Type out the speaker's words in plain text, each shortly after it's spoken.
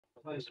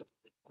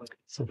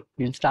So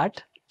we'll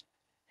start.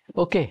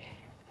 Okay.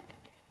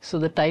 So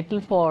the title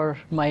for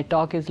my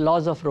talk is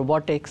Laws of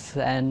Robotics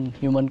and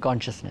Human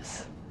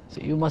Consciousness.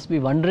 So you must be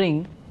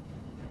wondering,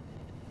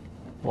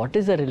 what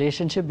is the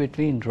relationship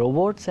between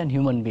robots and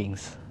human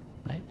beings,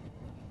 right?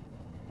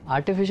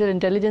 Artificial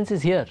intelligence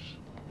is here.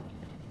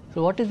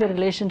 So what is the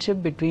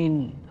relationship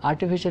between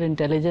artificial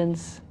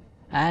intelligence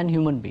and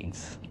human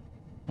beings,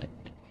 right?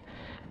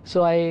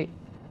 So I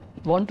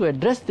want to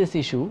address this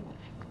issue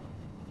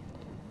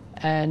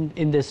and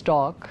in this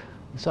talk.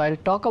 So I'll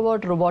talk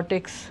about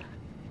robotics,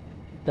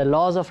 the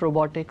laws of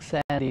robotics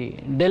and the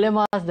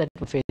dilemmas that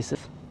it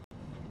faces.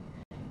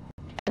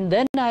 And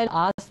then I'll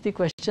ask the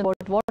question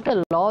about what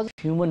are laws of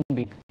human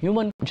being,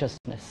 human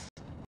consciousness.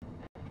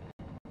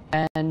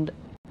 And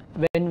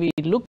when we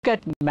look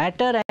at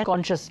matter and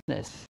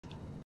consciousness,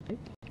 right?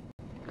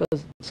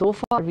 Because so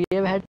far we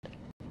have had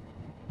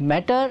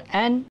matter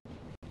and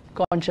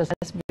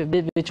consciousness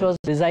which was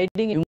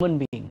residing in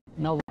human being.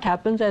 Now what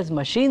happens as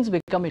machines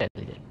become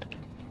intelligent?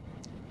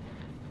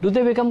 Do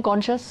they become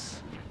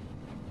conscious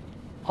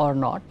or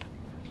not?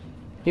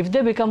 If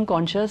they become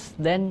conscious,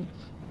 then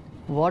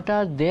what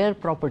are their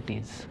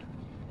properties?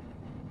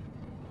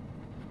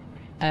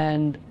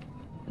 And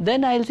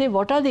then I'll say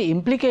what are the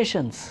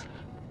implications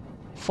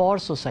for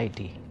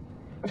society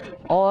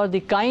or the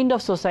kind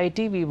of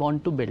society we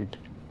want to build.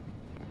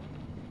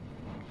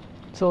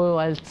 So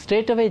I'll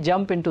straight away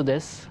jump into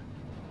this.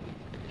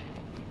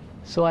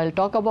 So I'll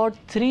talk about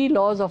 3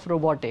 laws of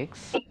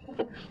robotics,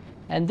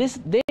 and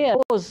they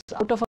arose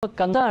out of a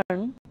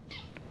concern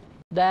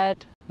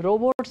that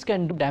robots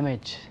can do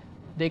damage.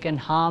 They can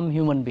harm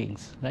human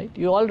beings, right?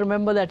 You all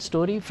remember that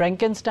story,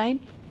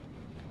 Frankenstein?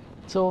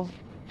 So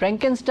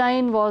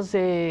Frankenstein was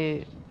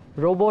a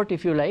robot,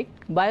 if you like,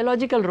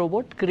 biological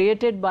robot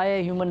created by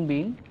a human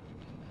being,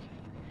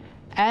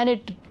 and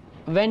it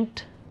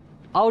went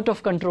out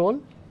of control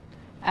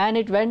and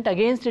it went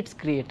against its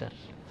creator.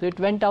 So it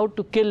went out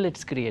to kill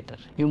its creator,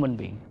 human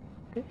being.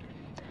 Okay?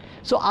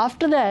 So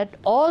after that,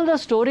 all the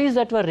stories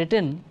that were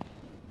written,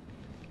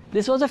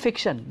 this was a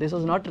fiction, this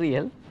was not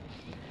real,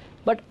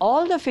 but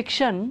all the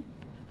fiction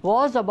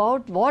was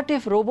about what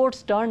if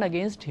robots turn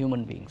against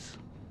human beings.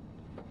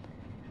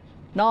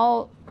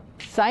 Now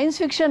science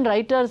fiction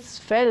writers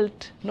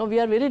felt, no, we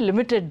are very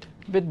limited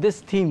with this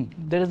theme.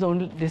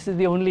 This is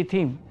the only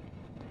theme.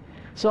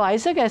 So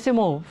Isaac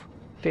Asimov,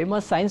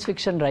 famous science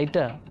fiction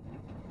writer,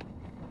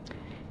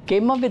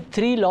 came up with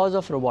 3 laws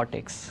of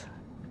robotics.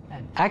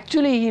 And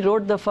actually he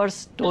wrote the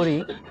first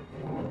story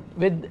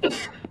with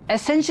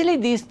essentially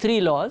these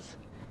 3 laws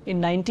in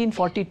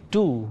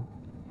 1942,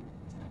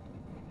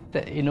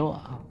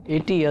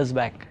 80 years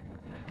back.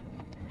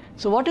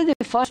 So what is the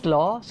first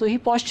law? So he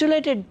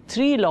postulated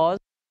 3 laws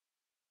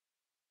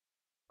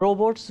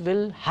robots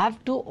will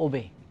have to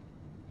obey.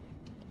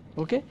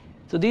 Okay?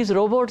 So these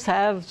robots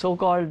have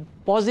so-called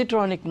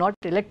positronic, not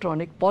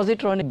electronic,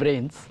 positronic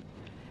brains,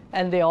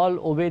 and they all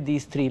obey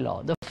these 3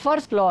 laws. The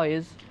first law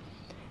is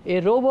a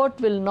robot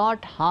will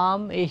not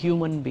harm a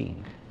human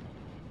being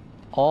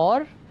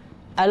or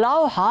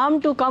allow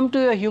harm to come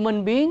to a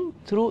human being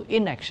through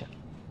inaction.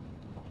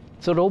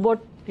 So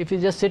robot, if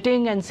he's just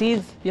sitting and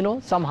sees,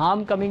 some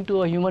harm coming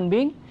to a human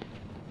being,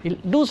 he'll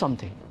do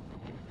something.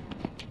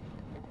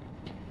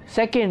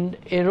 Second,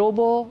 a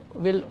robot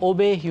will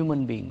obey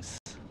human beings.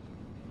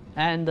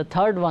 And the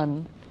third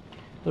one,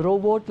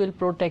 robot will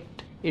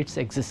protect its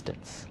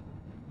existence.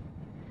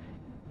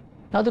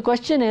 Now the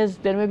question is,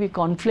 there may be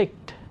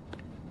conflict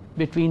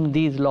between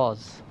these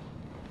laws.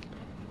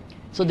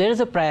 So there is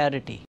a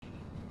priority.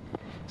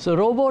 So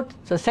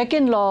the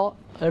second law,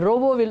 a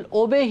robot will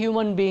obey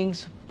human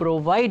beings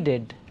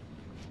provided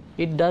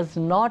it does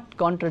not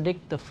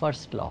contradict the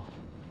first law.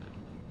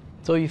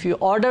 So if you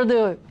order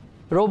the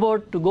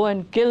robot to go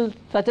and kill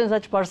such and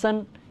such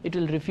person, it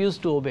will refuse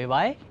to obey.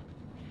 Why?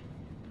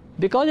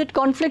 Because it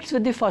conflicts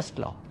with the first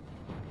law.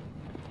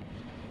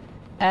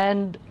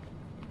 And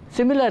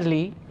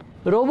similarly,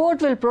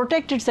 robot will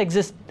protect its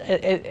existence,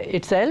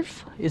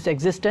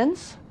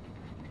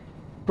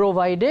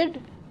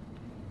 provided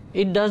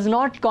it does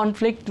not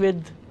conflict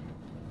with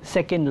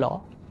second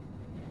law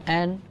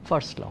and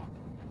first law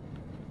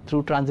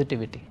through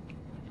transitivity.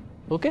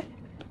 Okay?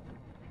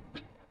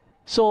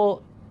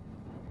 So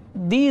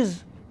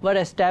these were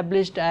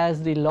established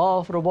as the law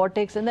of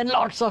robotics, and then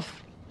lots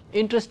of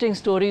interesting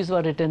stories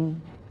were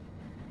written.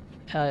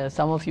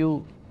 Some of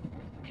you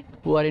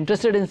who are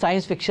interested in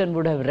science fiction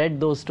would have read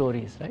those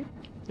stories, right?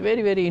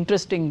 Very, very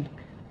interesting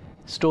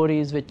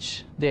stories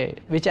which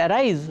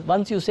arise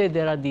once you say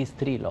there are these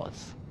 3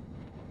 laws.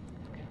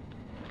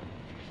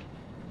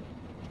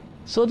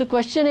 So the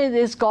question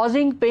is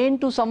causing pain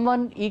to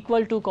someone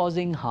equal to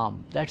causing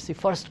harm? That's the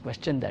first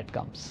question that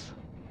comes,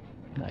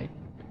 right?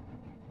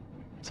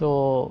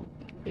 So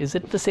is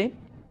it the same?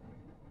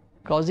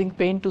 Causing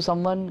pain to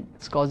someone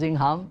is causing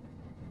harm?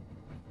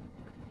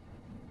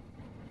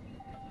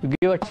 You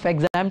give a tough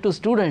exam to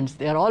students,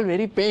 they are all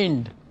very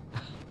pained.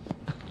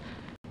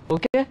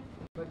 Okay?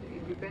 But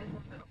it depends.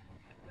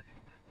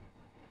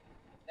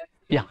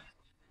 Yeah.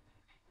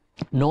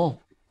 No,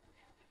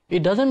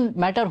 it doesn't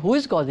matter who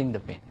is causing the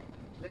pain.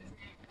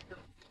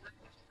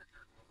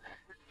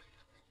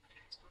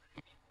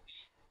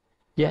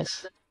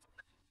 Yes.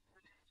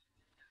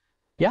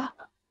 Yeah.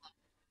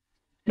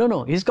 No,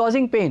 no, he's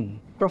causing pain.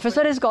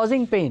 Professor is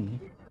causing pain.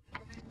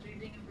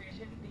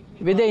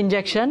 With the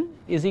injection,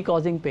 is he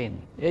causing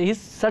pain? He's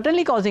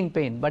certainly causing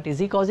pain, but is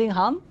he causing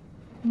harm?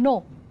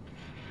 No.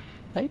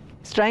 Right?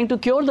 He's trying to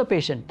cure the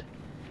patient.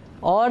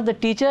 Or the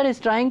teacher is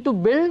trying to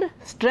build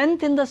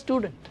strength in the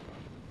student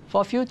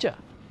for future.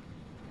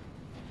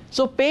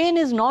 So pain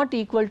is not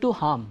equal to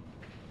harm.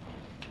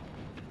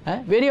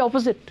 Very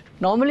opposite.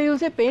 Normally you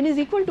say pain is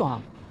equal to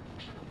harm.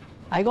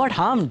 I got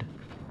harmed.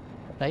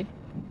 Right?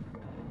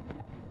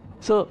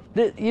 So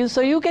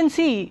you can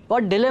see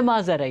what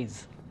dilemmas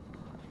arise.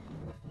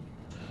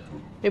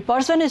 A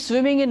person is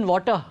swimming in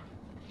water.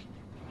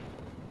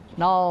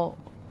 Now,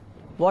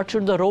 what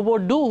should the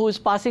robot do who is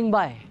passing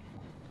by?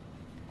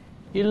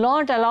 He will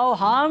not allow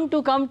harm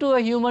to come to a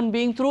human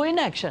being through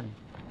inaction.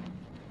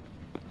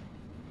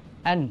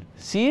 And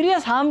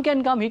serious harm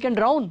can come, he can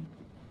drown.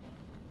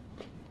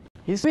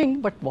 He's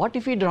swimming, but what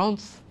if he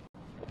drowns?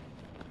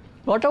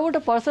 What about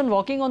a person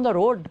walking on the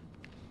road?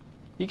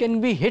 He can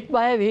be hit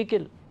by a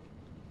vehicle.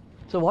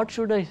 So what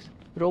should a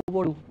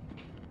robot do?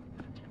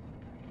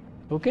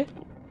 Okay?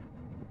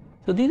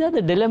 So these are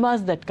the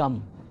dilemmas that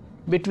come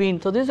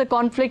between, so there is a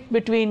conflict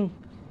between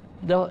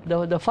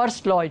the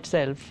first law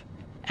itself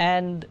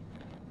and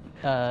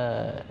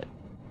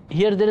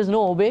here there is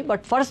no obey,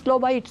 but first law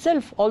by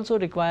itself also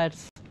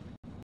requires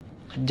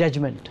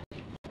judgment.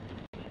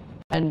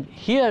 And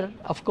here,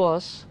 of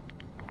course,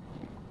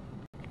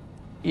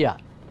 yeah,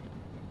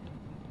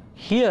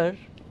 here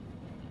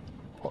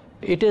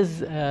it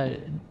is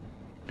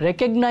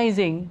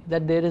recognizing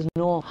that there is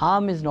no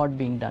harm is not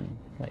being done.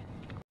 Right?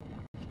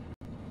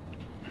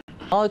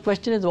 Now the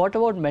question is, what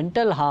about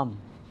mental harm?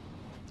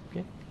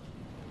 Okay?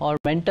 Or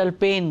mental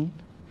pain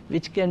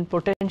which can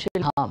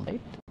potentially harm,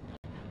 right?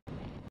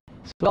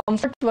 So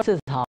comfort versus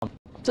harm.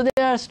 So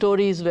there are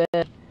stories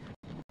where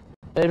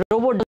a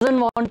robot doesn't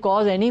want to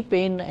cause any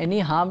pain, any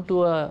harm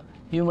to a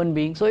human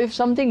being. So if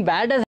something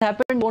bad has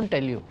happened, won't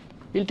tell you.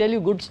 He'll tell you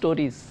good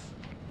stories,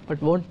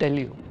 but won't tell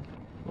you.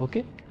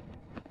 Okay?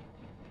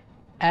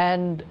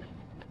 And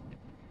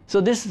so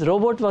this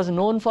robot was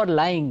known for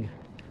lying.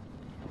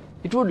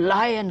 It would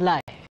lie and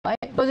lie. Why?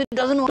 Because it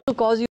doesn't want to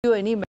cause you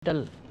any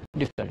mental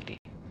difficulty,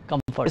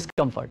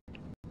 discomfort.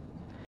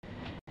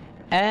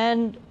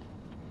 And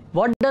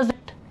what does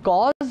it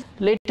cause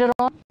later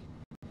on?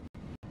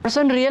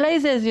 Person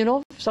realizes,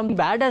 something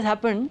bad has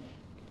happened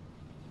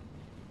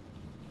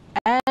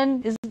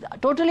and is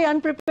totally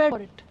unprepared for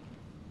it.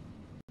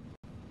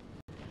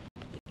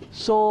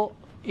 So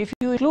if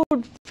you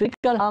include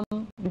physical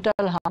harm, mental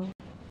harm,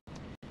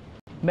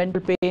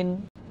 mental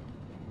pain,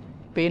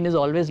 pain is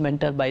always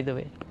mental, by the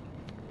way,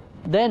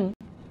 then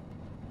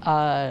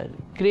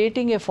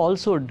creating a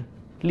falsehood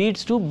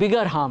leads to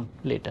bigger harm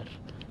later.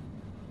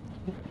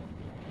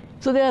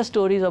 So there are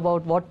stories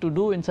about what to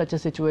do in such a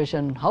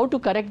situation, how to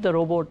correct the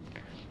robot.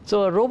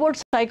 So a robot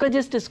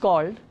psychologist is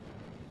called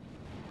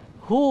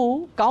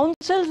who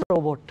counsels the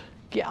robot.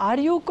 Are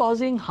you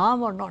causing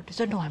harm or not? He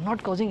said, no, I'm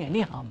not causing any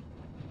harm.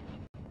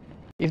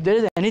 If there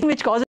is anything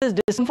which causes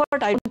discomfort,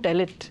 I don't tell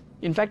it.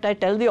 In fact, I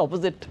tell the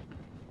opposite.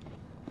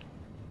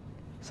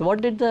 So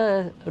what did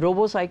the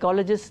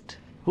robo-psychologist,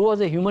 who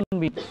was a human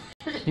being,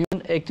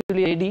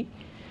 actually a lady,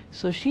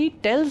 so she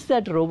tells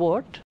that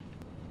robot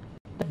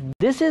that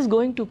this is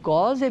going to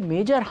cause a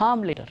major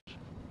harm later.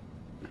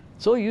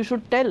 So you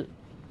should tell.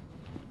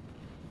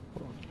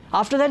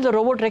 After that, the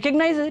robot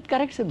recognizes it,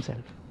 corrects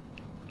himself.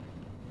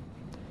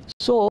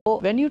 So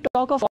when you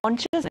talk of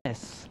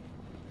consciousness,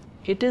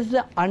 it is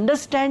the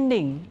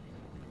understanding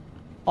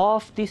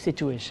of the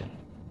situation.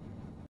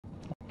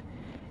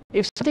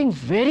 If something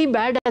very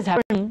bad has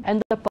happened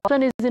and the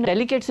person is in a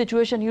delicate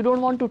situation, you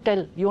don't want to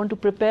tell, you want to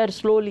prepare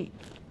slowly,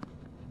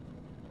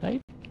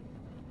 right?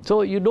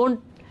 So you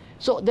don't,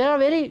 so there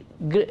are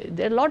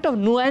a lot of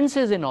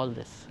nuances in all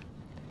this,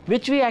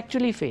 which we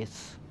actually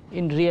face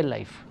in real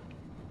life.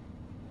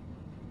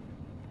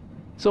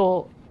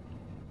 So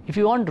if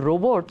you want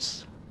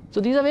robots,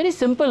 so these are very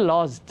simple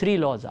laws, 3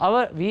 laws.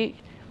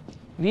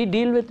 We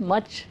deal with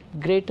much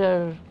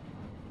greater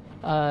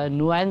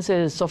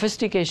nuances,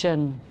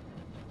 sophistication,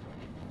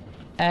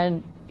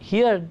 and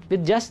here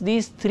with just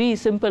these 3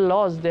 simple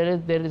laws there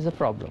is a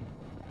problem.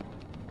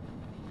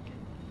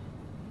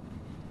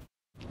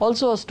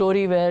 Also a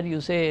story where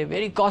you say a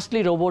very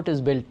costly robot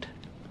is built.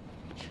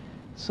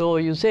 So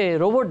you say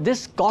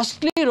this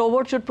costly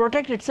robot should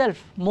protect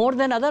itself more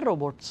than other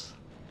robots.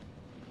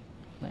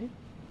 Right?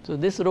 So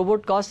this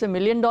robot costs $1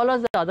 million,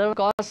 the other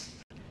costs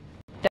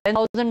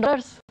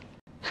 $10,000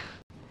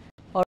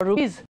 or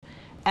rupees,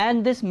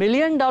 and this $1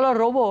 million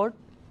robot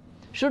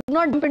should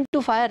not jump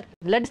into fire.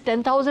 Let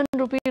 10,000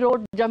 rupee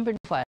robot jump into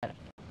fire.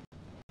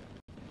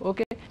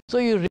 Okay, so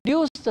you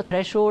reduce the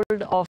threshold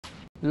of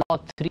law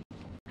 3,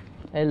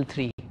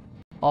 L3,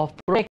 of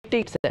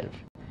protecting itself.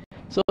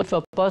 So if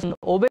a person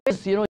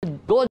obeys,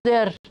 go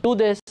there, do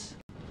this,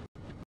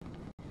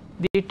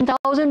 The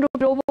 10,000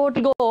 rupee robot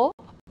will go,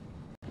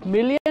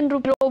 million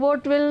rupee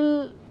robot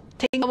will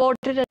think about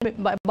it,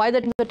 and by the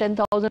time the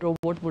 10,000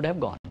 robot would have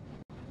gone.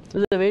 So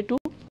this is the way to,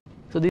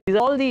 so these are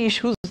all the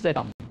issues that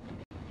come.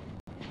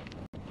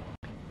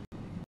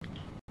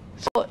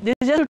 So this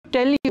is just to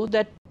tell you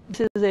that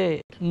this is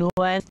a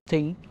nuanced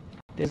thing.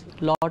 There's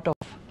a lot of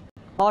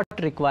thought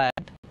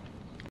required,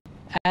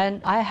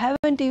 and I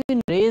haven't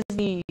even raised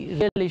the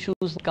real issues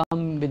that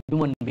come with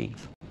human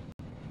beings.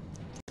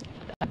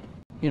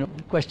 You know,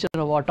 question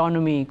of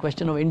autonomy,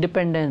 question of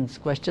independence,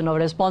 question of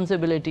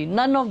responsibility,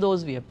 none of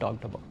those we have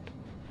talked about.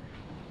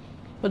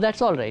 But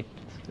that's all right.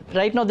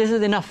 Right now this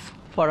is enough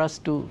for us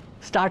to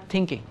start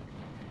thinking.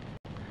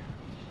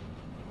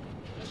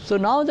 So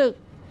now the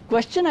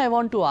question I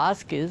want to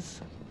ask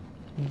is,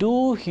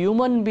 do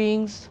human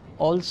beings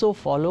also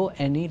follow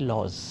any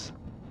laws?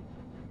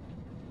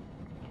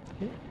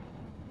 Okay.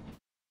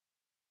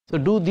 So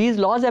do these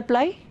laws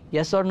apply?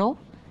 Yes or no?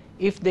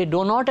 If they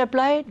do not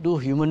apply, do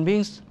human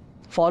beings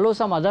follow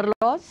some other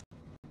laws?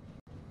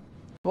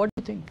 What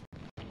do you think?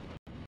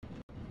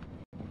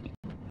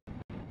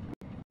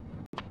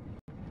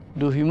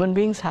 Do human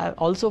beings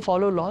also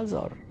follow laws,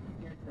 or?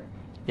 Yes, sir.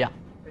 Yeah.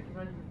 Pretty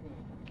much the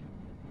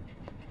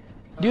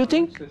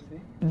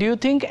same. Do you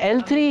think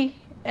L3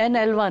 and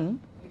L1?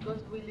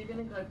 Because we live in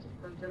a culture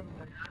of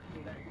hierarchy,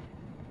 right?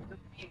 So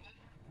people,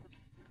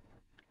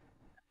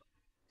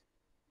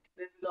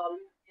 they will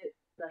always get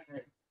the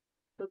head.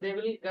 So they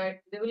will guide,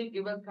 they will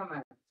give us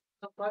commands.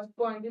 So first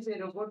point is a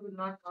robot will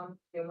not harm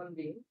human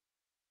being,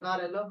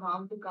 nor allow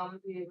harm to come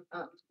to him.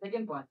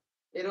 Second point,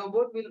 a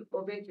robot will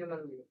obey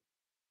human being.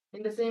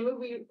 In the same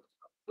way,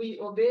 we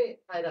obey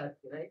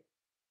hierarchy, right?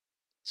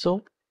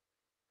 So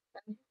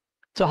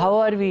how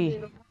are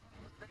we?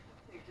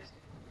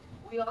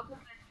 We also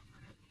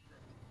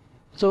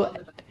So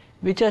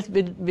which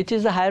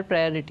is the higher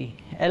priority,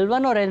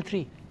 L1 or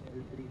L3?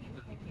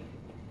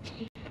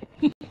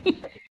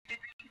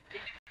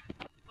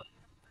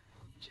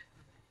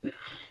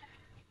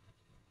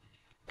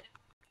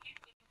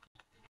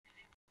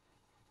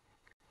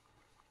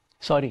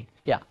 Sorry,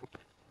 yeah.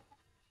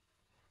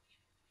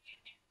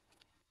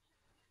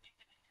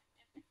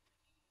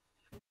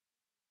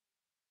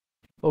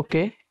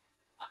 Okay.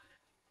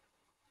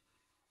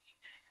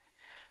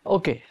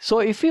 Okay, so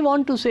if we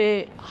want to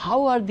say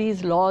how are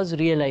these laws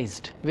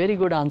realized, very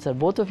good answer,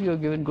 both of you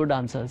have given good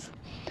answers.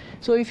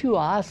 So if you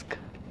ask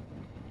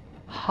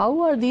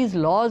how are these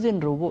laws in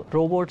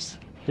robots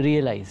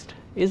realized,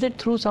 is it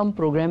through some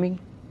programming?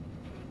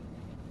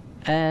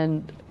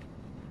 And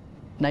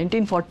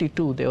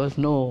 1942 there was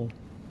no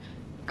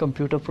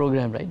computer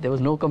program, right? There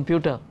was no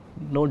computer,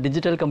 no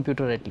digital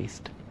computer at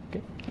least.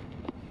 Okay.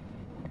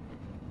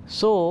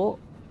 So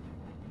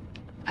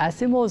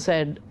Asimov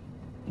said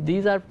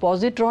these are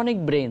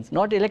positronic brains,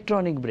 not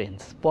electronic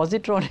brains,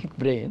 positronic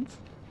brains,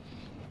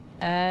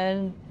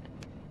 and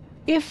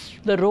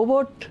if the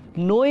robot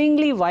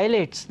knowingly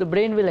violates, the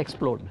brain will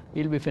explode,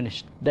 he'll be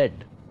finished,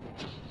 dead.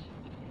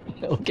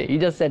 Okay, he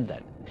just said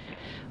that.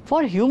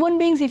 For human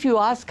beings, if you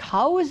ask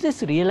how is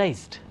this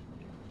realized,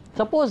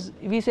 suppose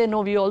we say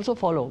no, we also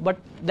follow, but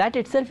that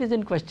itself is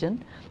in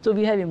question. So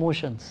we have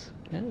emotions,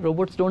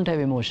 robots don't have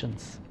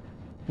emotions.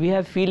 We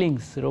have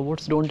feelings,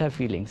 robots don't have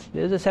feelings.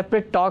 There is a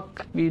separate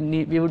talk we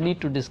would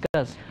need to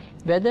discuss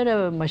whether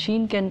a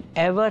machine can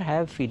ever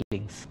have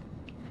feelings.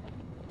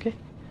 Okay,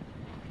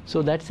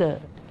 so that's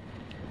a,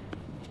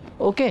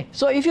 okay,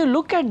 so if you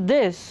look at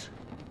this,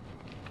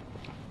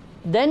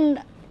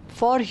 then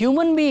for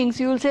human beings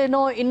you will say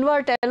no,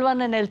 invert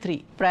L1 and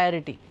L3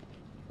 priority.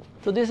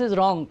 So this is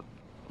wrong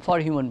for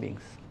human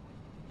beings.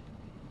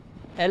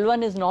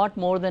 L1 is not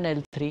more than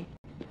L3.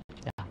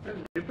 Yeah.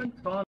 It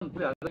depends on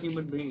the other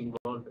human being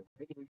involved.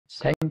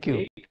 Thank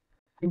you.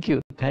 Thank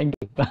you. Thank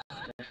you.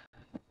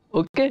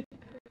 Okay.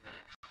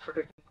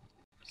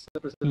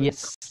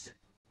 Yes.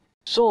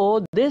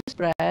 So this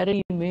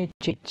priority may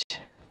change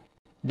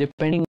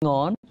depending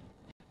on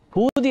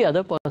who the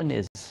other person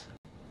is,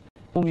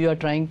 whom you are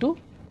trying to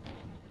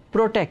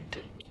protect.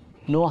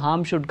 No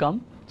harm should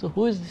come. So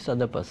who is this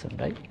other person,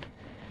 right?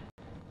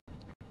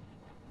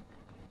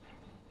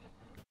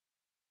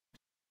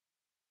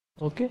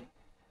 Okay.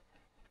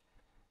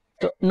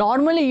 So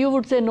normally you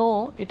would say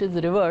no, it is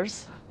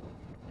reverse.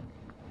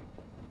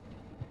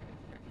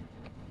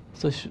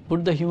 So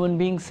would the human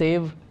being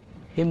save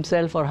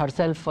himself or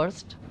herself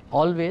first?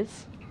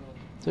 Always.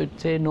 So it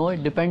say no,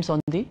 it depends on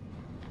the,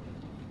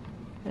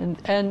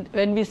 and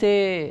when we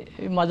say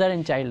mother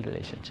and child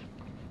relationship,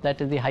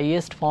 that is the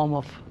highest form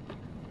of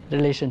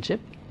relationship.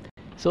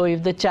 So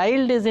if the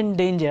child is in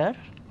danger,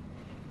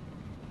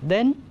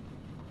 then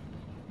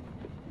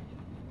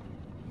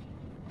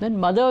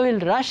mother will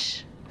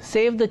rush,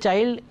 save the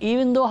child,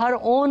 even though her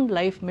own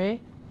life may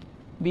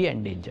be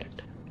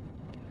endangered.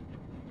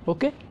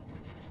 Okay?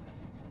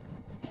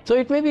 So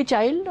it may be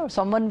child or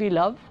someone we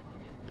love,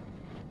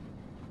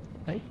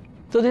 right?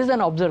 So this is an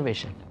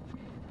observation.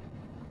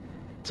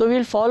 So we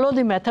will follow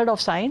the method of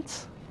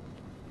science.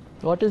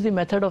 What is the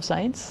method of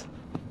science?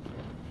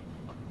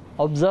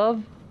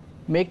 Observe,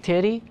 make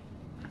theory,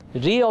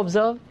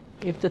 re-observe.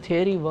 If the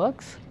theory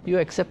works, you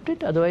accept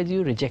it, otherwise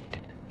you reject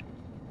it.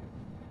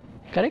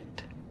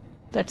 Correct?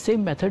 That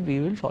same method we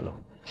will follow.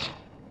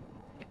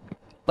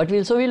 But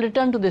we'll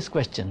return to this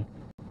question.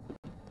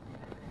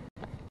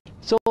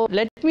 So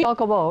let me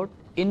talk about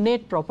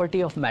innate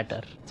property of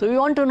matter. So we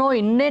want to know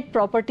innate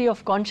property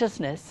of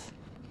consciousness,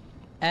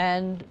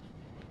 and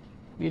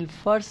we'll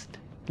first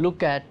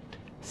look at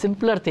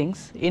simpler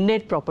things,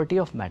 innate property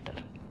of matter.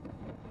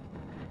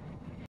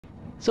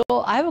 So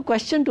I have a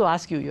question to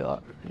ask you.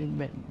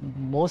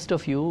 Most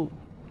of you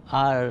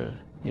are,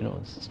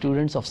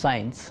 students of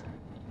science.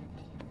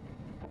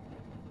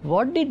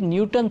 What did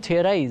Newton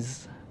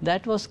theorize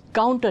that was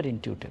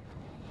counterintuitive?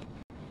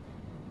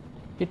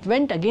 It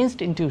went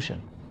against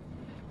intuition.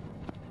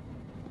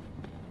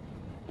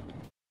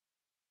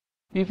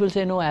 People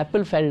say, no,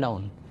 apple fell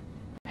down.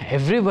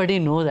 Everybody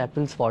knows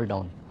apples fall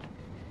down.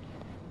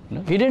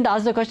 He didn't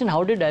ask the question,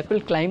 how did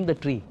apple climb the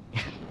tree?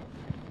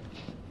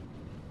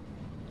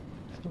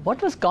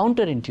 What was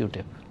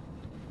counterintuitive?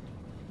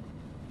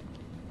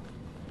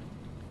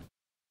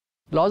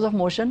 Laws of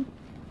motion?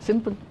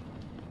 Simple.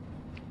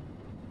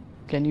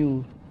 Can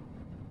you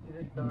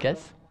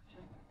guess?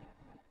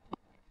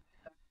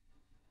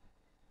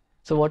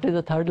 So what is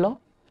the third law?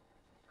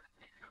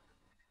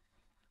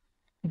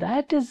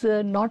 That is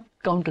not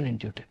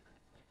counterintuitive.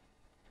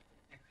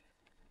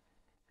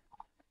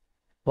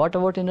 What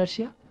about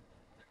inertia?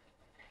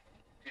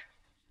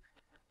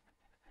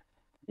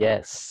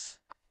 Yes.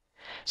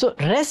 So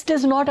rest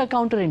is not a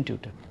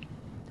counterintuitive.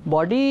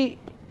 Body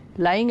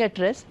lying at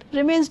rest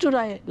remains to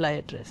lie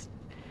at rest.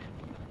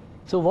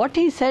 So what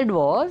he said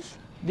was,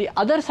 the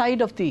other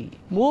side of the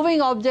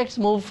moving objects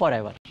move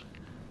forever.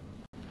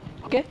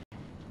 Okay?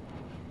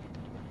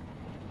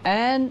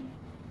 And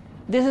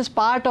this is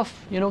part of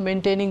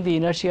maintaining the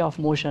inertia of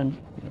motion,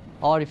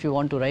 or if you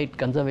want to write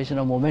conservation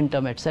of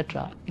momentum,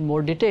 etc. in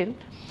more detail.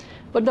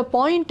 But the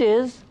point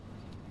is,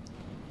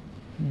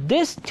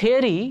 this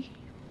theory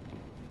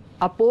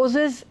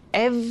opposes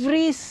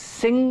every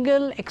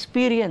single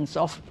experience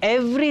of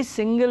every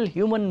single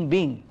human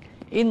being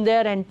in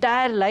their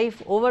entire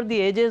life over the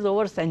ages,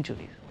 over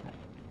centuries.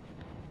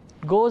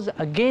 Goes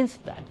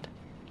against that.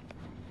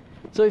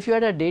 So if you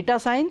had a data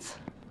science,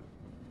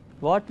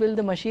 what will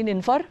the machine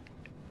infer?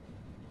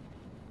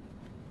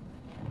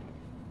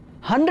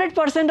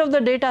 100% of the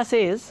data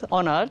says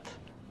on Earth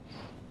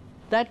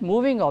that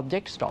moving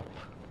objects stop.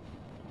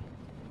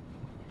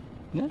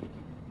 Yeah?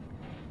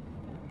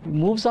 You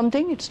move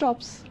something, it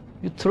stops.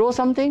 You throw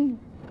something,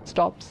 it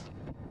stops.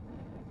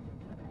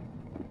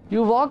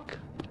 You walk,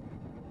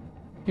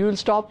 you will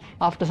stop.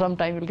 After some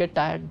time, you will get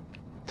tired.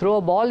 Throw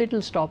a ball, it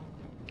will stop.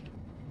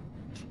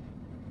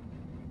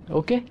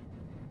 Okay?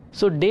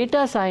 So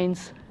data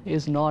science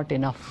is not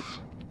enough.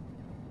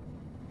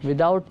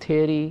 Without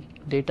theory,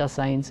 data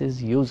science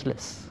is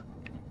useless.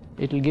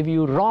 It will give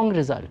you wrong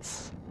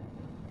results.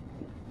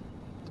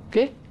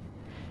 Okay?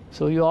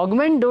 So you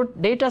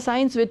augment data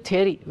science with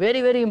theory.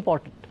 Very, very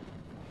important.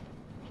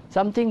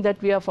 Something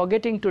that we are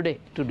forgetting today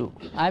to do.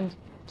 I'm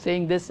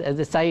saying this as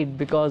a side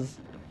because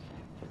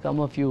some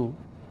of you.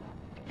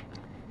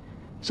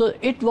 So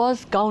it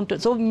was counter.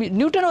 So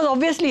Newton was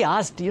obviously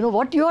asked,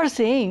 what you are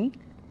saying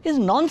is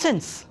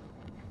nonsense.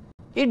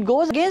 It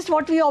goes against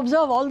what we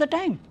observe all the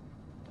time.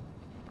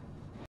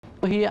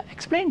 So he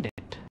explained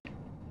it.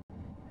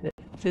 He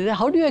said,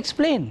 how do you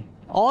explain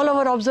all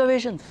our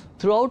observations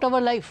throughout our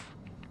life?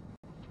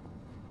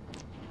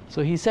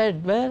 So he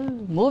said, well,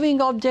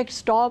 moving objects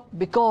stop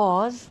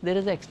because there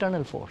is an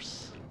external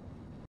force.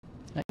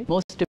 Right?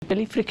 Most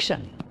typically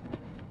friction.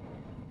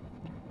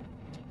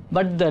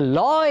 But the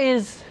law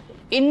is,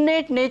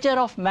 innate nature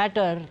of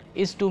matter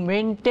is to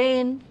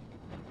maintain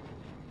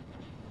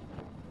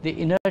the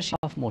inertia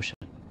of motion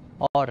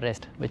or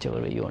rest,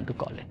 whichever way you want to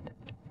call it.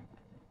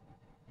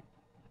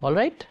 All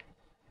right?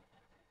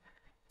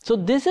 So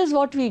this is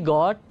what we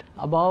got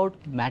about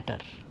matter.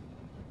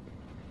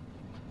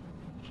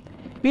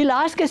 We'll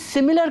ask a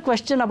similar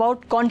question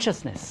about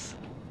consciousness.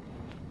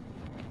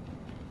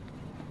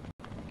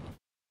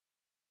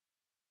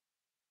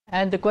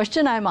 And the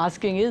question I'm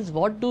asking is,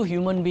 what do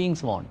human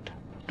beings want?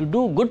 To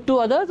do good to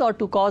others or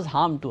to cause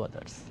harm to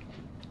others?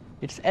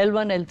 It's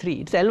L1,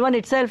 L3. It's L1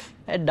 itself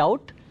a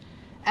doubt,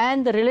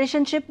 and the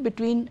relationship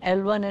between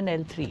L1 and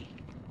L3.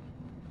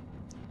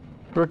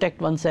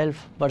 Protect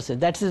oneself versus,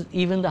 that is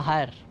even the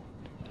higher.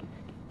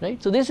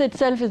 Right? So this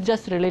itself is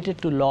just related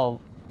to law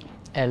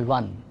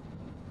L1.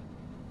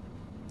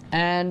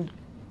 And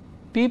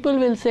people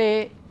will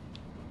say,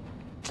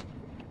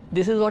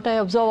 this is what I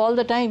observe all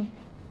the time.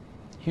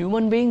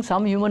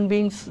 Some human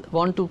beings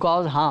want to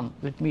cause harm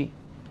with me.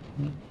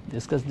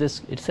 Discuss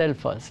this itself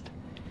first.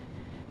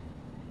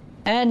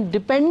 And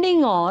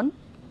depending on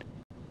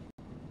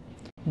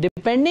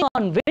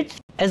which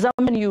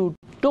assumption you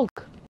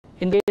took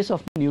in case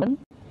of Newton,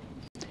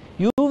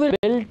 you will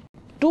build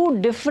two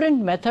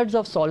different methods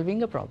of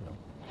solving a problem.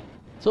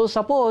 So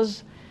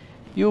suppose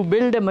you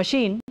build a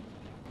machine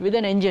with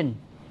an engine,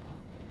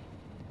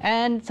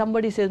 and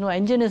somebody says, no,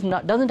 engine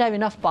doesn't have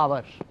enough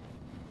power.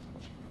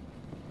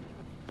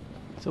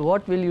 So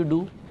what will you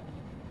do?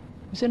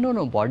 You say,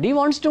 no, body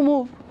wants to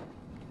move.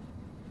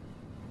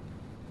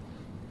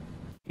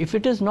 If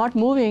it is not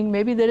moving,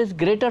 maybe there is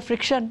greater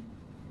friction.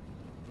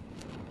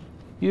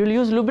 You will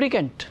use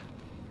lubricant.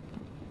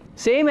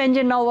 Same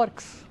engine now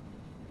works.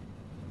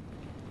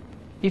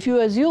 If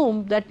you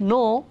assume that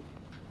no,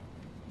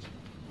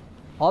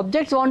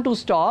 objects want to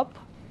stop,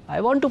 I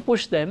want to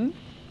push them,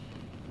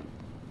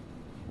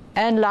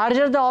 and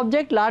larger the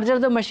object, larger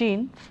the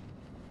machine,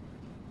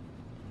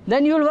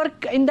 then you will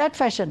work in that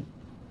fashion.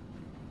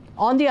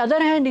 On the other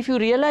hand, if you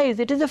realize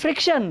it is the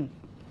friction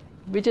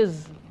which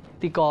is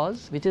the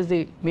cause, which is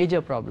the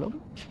major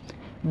problem,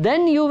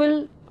 then you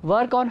will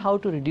work on how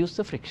to reduce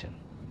the friction.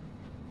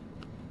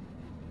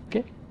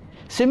 Okay?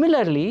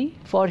 Similarly,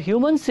 for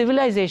human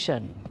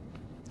civilization,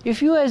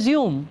 if you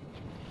assume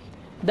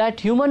that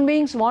human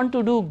beings want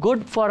to do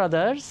good for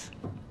others,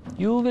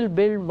 you will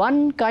build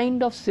one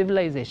kind of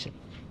civilization.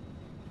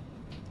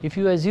 If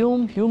you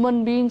assume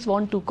human beings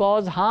want to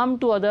cause harm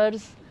to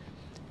others,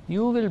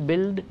 you will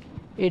build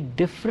a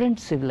different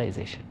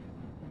civilization,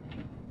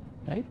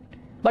 right?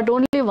 But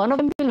only one of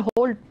them will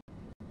hold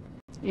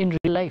in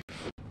real life,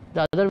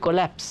 the other will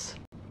collapse.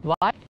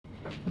 Why?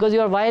 Because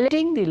you are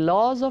violating the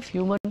laws of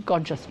human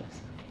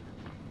consciousness.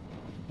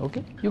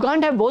 Okay? You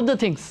can't have both the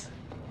things.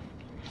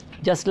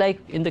 Just like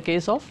in the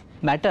case of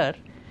matter,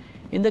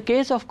 in the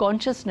case of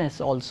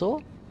consciousness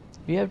also,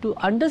 we have to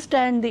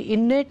understand the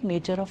innate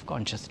nature of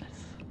consciousness.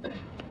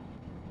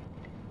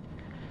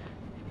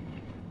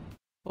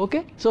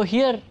 Okay? So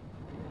here,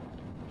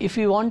 if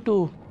you want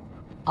to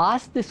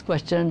ask this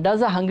question,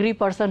 does a hungry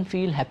person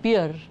feel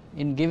happier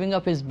in giving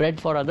up his bread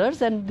for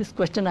others? And this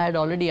question I had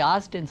already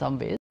asked in some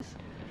ways.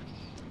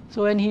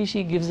 So when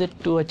she gives it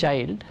to a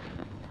child,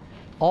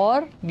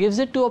 or gives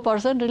it to a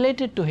person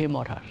related to him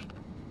or her,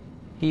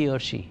 he or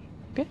she.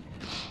 Okay?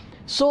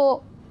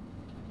 So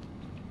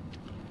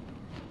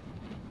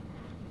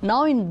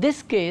now in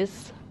this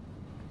case,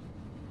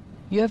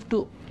 you have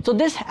to, so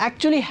this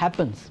actually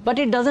happens, but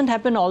it doesn't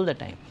happen all the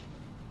time.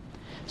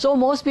 So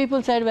most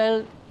people said,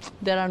 well,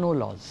 there are no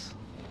laws.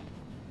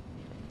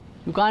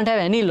 You can't have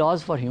any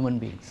laws for human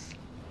beings.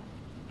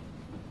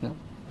 No.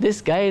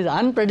 This guy is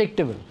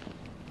unpredictable.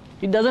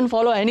 He doesn't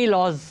follow any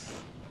laws.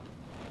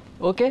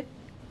 Okay?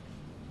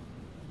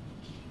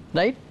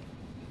 Right?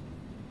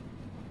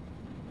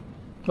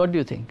 What do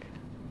you think?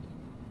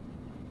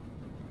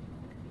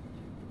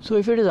 So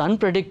if it is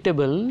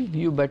unpredictable,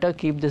 you better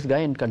keep this guy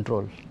in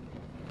control.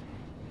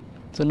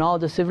 So now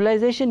the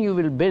civilization you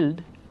will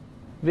build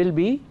will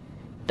be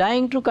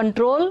trying to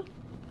control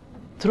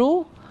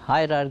through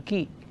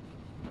hierarchy.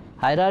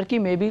 Hierarchy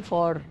may be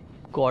for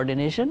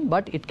coordination,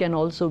 but it can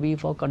also be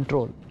for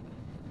control.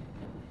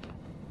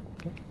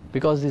 Okay?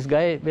 Because this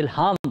guy will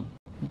harm the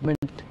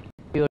moment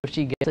he or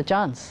she gets a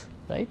chance,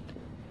 right?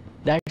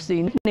 That's the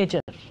innate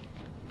nature.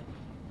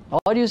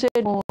 Or you say,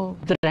 no,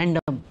 it's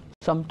random.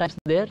 Sometimes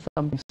there,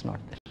 sometimes not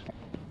there.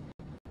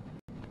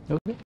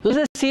 Okay? So this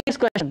is a serious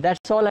question.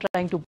 That's all I'm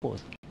trying to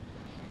pose.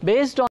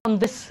 Based on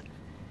this,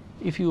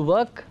 if you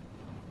work,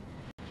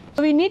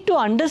 so we need to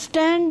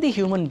understand the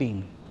human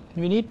being.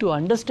 We need to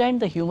understand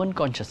the human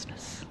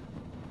consciousness.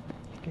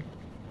 Okay.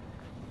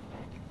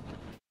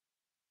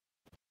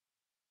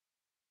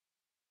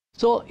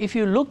 So if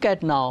you look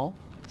at now,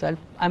 so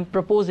I'm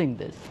proposing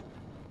this.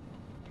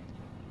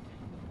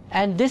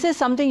 And this is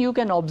something you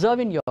can observe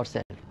in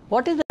yourself.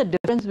 What is the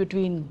difference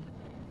between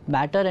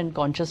matter and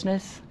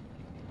consciousness?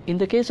 In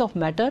the case of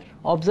matter,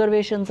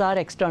 observations are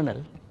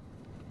external.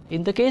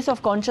 In the case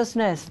of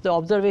consciousness, the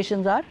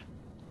observations are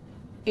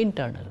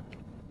internal.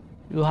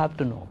 You have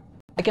to know.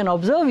 I can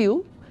observe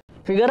you,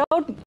 figure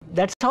out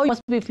that's how you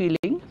must be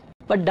feeling,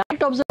 but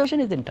direct observation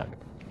is internal.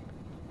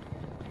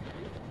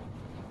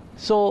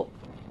 So,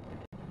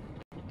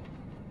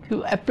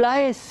 to apply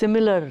a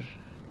similar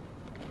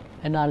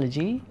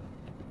analogy,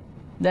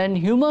 then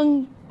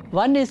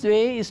one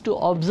way is to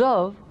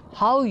observe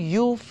how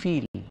you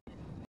feel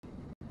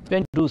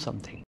when you do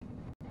something.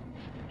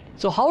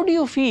 So how do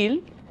you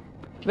feel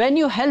when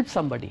you help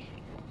somebody?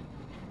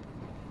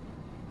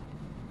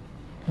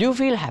 Do you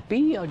feel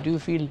happy or do you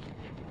feel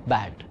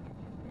bad?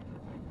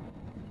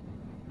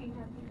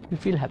 You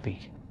feel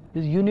happy.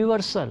 It's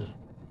universal.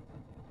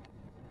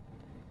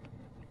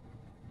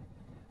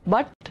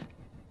 But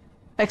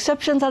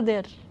exceptions are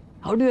there.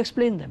 How do you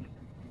explain them?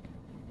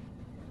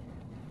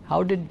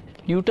 How did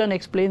Newton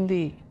explain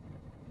the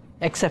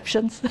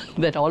exceptions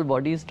that all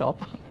bodies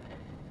stop?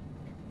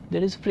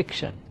 There is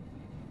friction.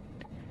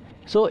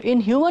 So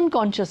in human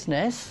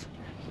consciousness,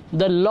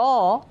 the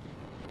law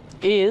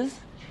is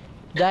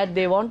that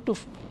we want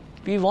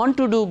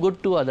to do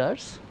good to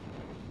others,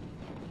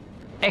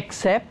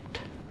 except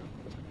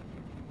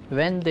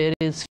when there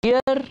is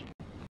fear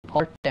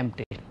or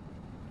temptation.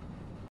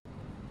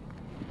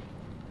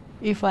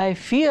 If I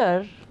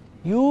fear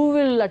you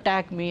will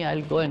attack me,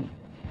 I'll go and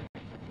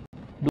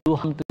do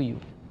harm to you.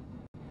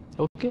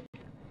 Okay?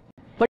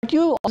 But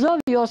you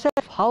observe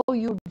yourself how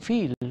you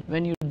feel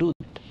when you do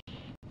it.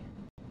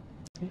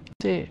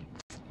 Say,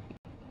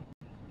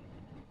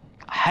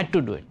 I had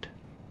to do it.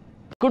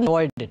 couldn't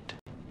avoid it.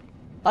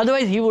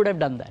 Otherwise, he would have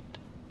done that.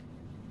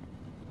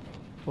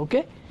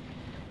 Okay?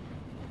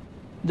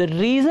 The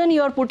reason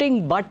you are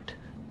putting but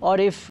or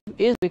if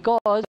is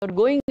because you are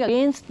going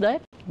against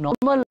that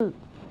normal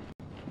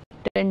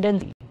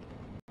tendency,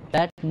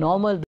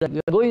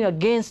 you are going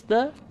against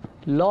the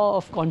law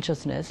of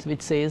consciousness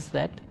which says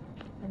that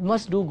you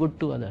must do good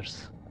to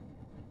others.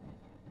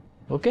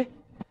 Okay?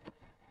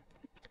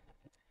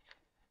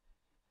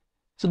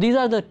 So these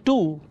are the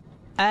two,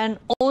 and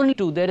only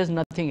two, there is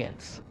nothing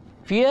else.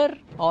 Fear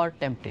or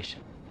temptation.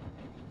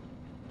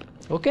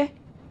 Okay?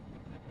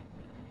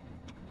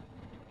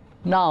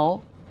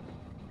 Now,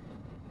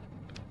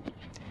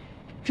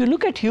 if you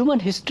look at human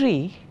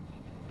history,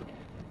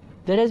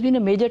 there has been a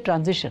major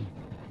transition.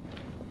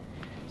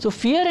 So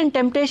fear and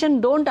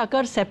temptation don't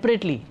occur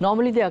separately.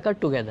 Normally they occur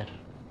together.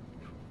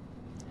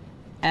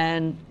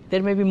 And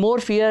there may be more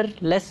fear,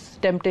 less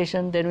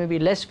temptation. There may be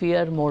less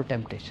fear, more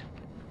temptation.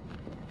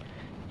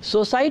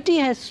 Society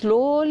has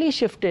slowly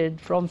shifted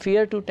from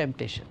fear to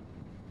temptation.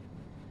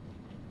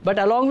 But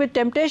along with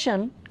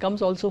temptation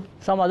comes also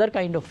some other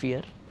kind of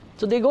fear.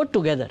 So they go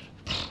together.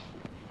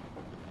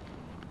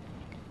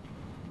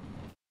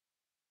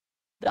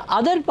 The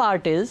other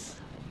part is,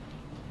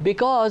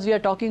 because we are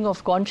talking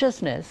of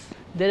consciousness,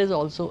 there is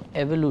also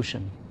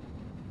evolution.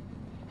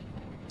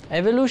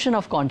 Evolution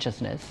of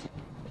consciousness.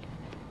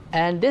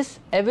 And this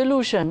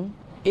evolution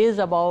is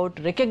about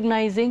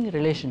recognizing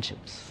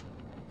relationships.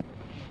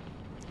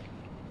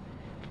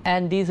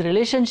 And these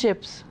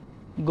relationships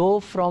go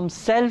from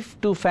self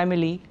to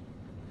family,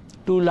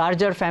 to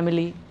larger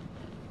family,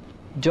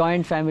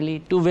 joint family,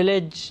 to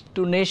village,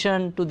 to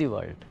nation, to the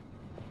world.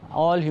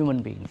 All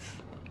human beings.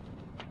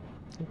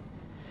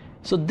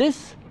 So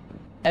this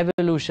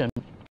evolution,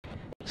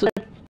 so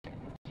that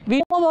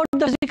we know about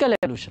the physical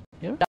evolution,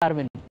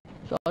 Darwin.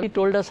 So he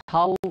told us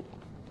how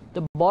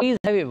the bodies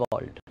have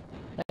evolved.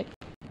 Right?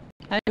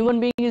 And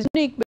human being is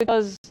unique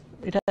because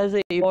it has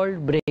an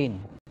evolved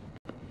brain.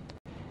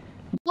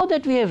 Now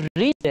that we have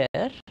reached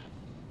there,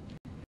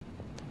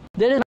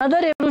 there is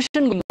another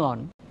evolution going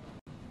on.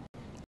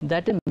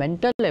 That is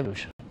mental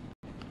evolution.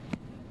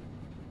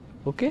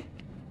 Okay?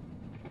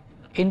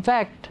 In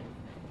fact,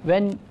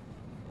 when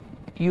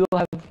you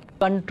have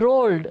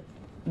controlled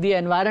the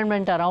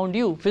environment around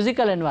you,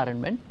 physical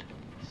environment,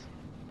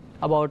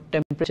 about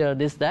temperature,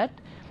 this, that,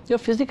 your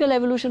physical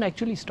evolution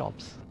actually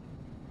stops.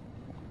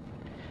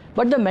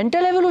 But the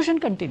mental evolution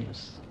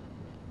continues.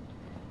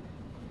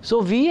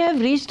 So we have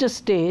reached a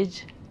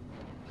stage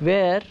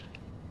where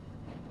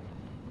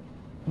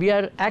we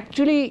are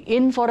actually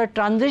in for a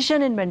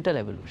transition in mental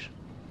evolution.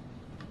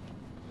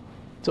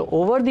 So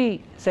over the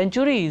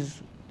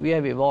centuries, we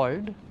have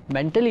evolved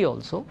mentally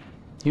also.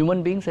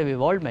 Human beings have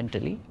evolved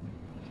mentally,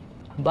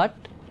 but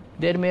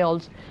there may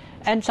also,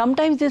 and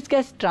sometimes this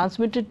gets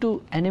transmitted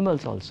to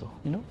animals also.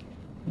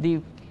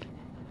 The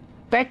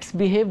pets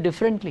behave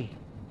differently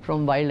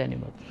from wild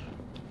animals.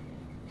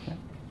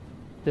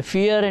 The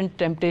fear and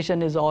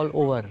temptation is all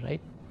over,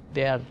 right?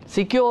 They are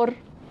secure,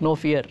 no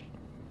fear.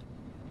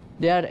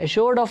 They are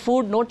assured of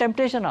food, no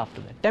temptation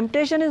after that.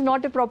 Temptation is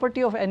not a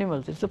property of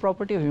animals, it's a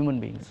property of human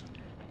beings.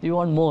 You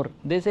want more.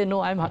 They say,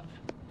 no, I'm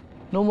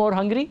no more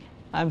hungry,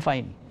 I'm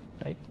fine.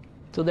 Right?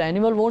 So the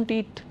animal won't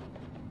eat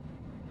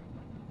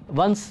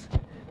once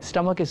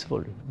stomach is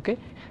full. Okay?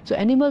 So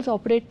animals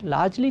operate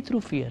largely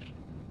through fear.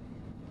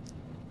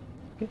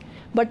 Okay?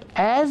 But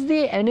as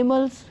the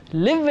animals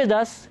live with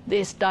us,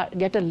 they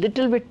get a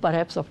little bit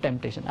perhaps of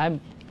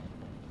temptation.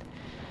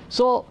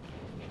 So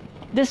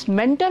this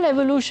mental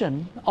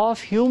evolution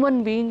of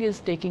human being is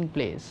taking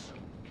place.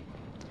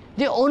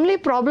 The only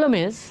problem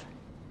is,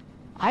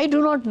 I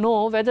do not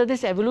know whether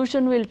this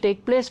evolution will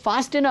take place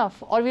fast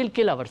enough or we'll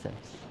kill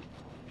ourselves.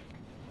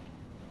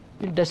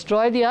 We'll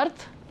destroy the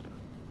earth,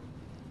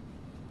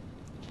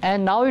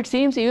 and now it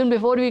seems even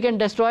before we can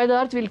destroy the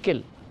earth, we'll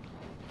kill.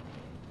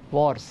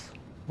 Wars,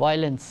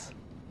 violence,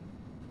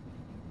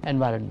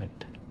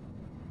 environment.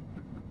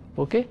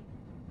 Okay?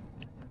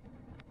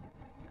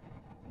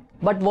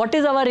 But what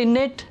is our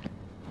innate?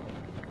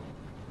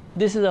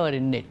 This is our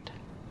innate.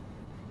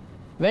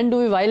 When do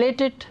we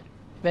violate it?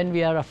 When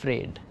we are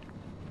afraid.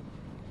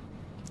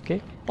 Okay?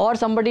 Or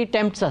somebody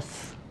tempts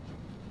us.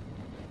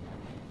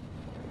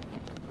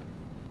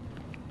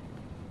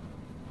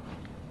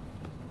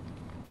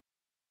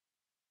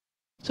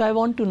 So I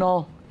want to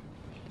know.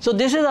 So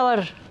this is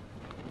our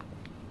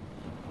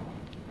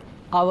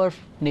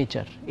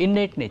nature,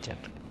 innate nature.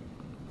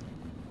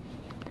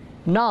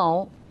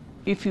 Now,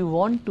 if you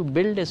want to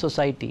build a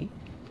society,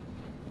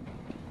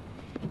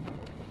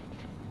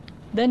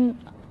 then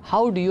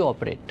how do you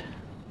operate?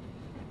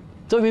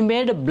 So we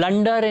made a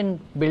blunder in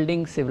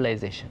building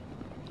civilization.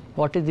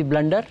 What is the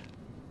blunder?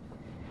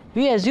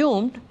 We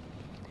assumed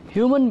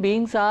human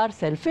beings are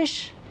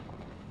selfish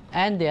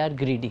and they are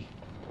greedy.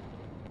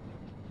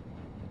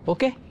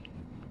 Okay?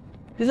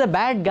 This is a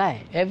bad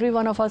guy. Every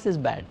one of us is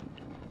bad.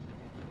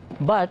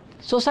 But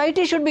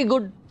society should be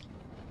good.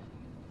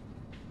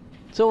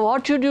 So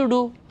what should you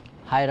do?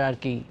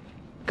 Hierarchy,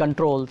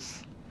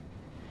 controls.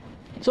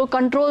 So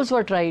controls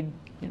were tried.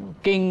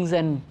 kings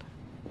and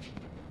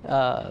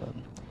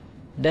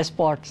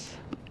despots,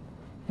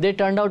 they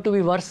turned out to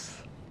be worse.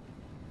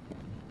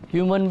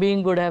 Human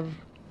being could have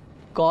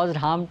caused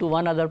harm to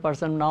one other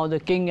person. Now the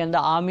king and the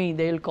army,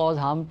 they will cause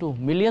harm to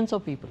millions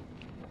of people.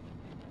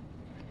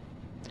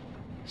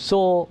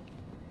 So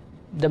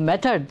the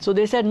method, so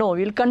they said, no,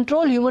 we'll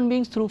control human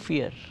beings through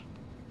fear,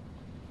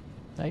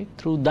 right?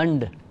 Through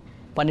dand,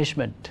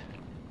 punishment.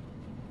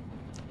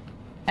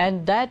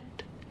 And that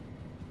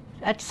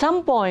at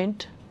some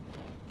point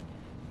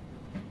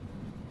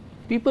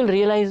people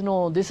realize,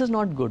 no, this is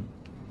not good.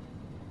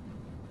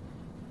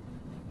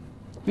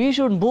 We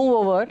should move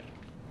over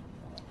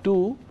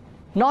to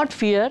not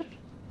fear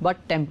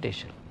but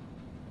temptation.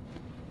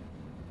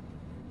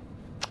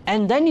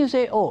 And then you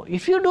say, oh,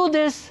 if you do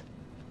this,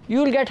 you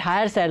will get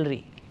higher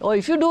salary. Or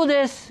if you do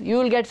this, you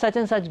will get such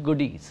and such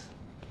goodies.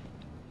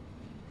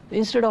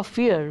 Instead of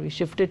fear, we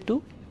shifted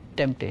to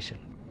temptation.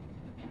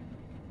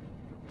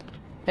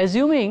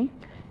 Assuming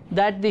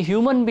that the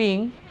human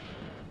being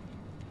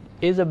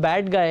is a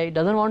bad guy,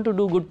 doesn't want to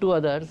do good to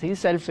others, he's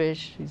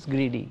selfish, he's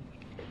greedy.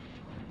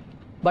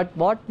 But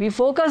what? We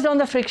focused on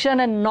the friction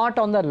and not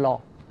on the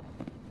law.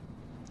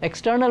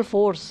 External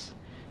force.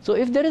 So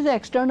if there is an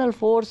external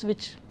force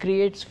which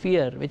creates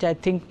fear, which I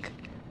think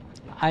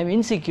I'm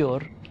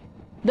insecure,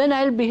 then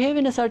I'll behave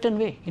in a certain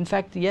way. In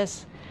fact,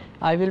 yes,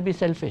 I will be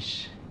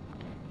selfish.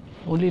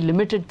 Only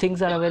limited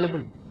things are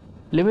available.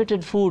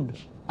 Limited food.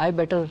 I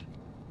better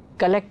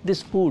collect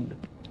this food.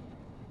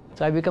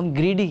 So I become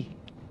greedy.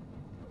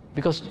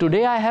 Because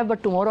today I have,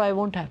 but tomorrow I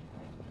won't have.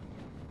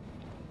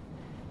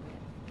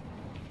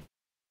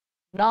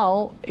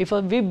 Now, if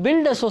we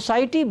build a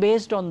society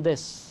based on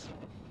this,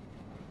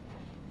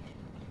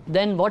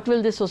 then what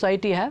will this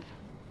society have?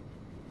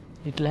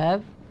 It will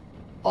have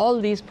all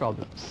these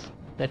problems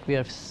that we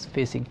are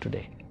facing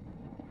today.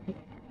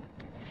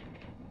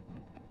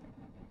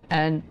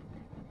 And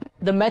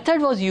the method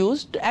was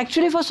used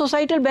actually for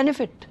societal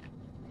benefit.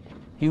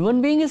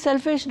 Human being is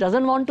selfish,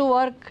 doesn't want to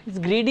work, is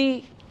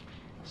greedy.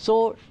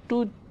 So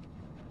to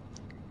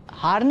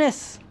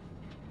harness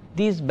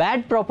these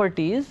bad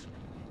properties,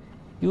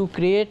 you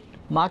create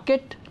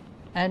market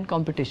and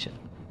competition.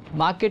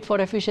 Market for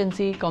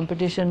efficiency,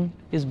 competition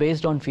is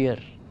based on fear.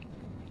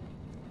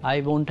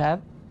 I won't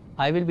have,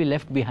 I will be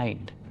left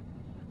behind.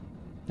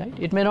 Right?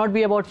 It may not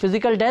be about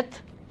physical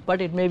death, but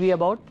it may be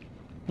about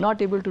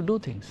not able to do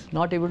things,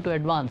 not able to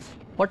advance,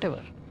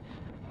 whatever.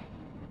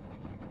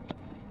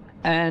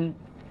 And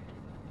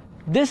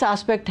this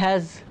aspect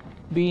has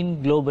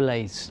been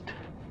globalized.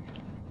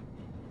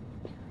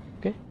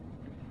 Okay?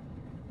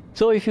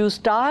 So if you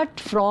start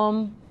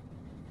from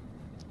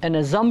an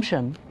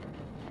assumption,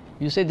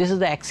 you say this is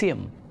the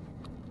axiom,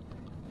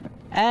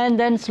 and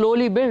then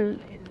slowly build,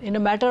 in a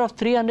matter of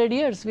 300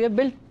 years we have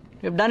built,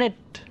 we have done it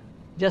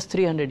just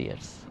 300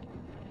 years,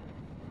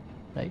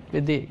 right,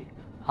 with the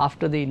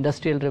after the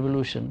Industrial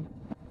Revolution.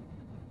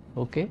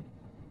 Okay,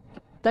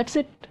 that's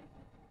it,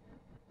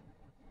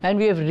 and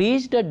we have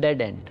reached a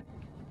dead end.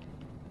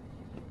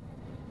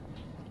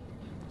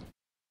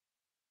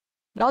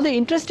 Now the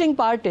interesting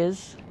part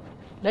is,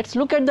 let's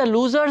look at the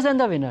losers and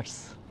the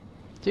winners.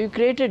 So you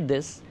created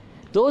this.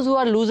 Those who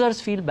are losers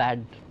feel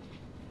bad.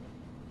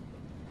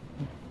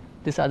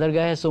 This other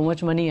guy has so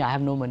much money, I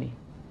have no money.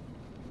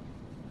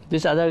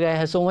 This other guy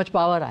has so much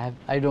power,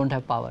 I don't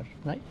have power.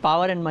 Right?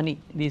 Power and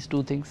money, these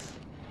two things.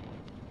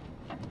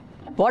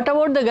 What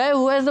about the guy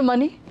who has the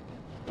money?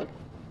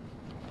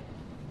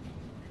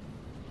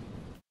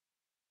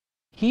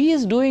 He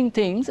is doing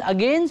things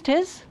against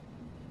his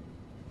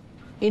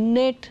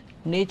innate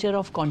nature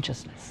of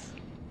consciousness.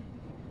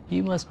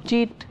 He must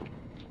cheat.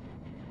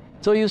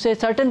 So you say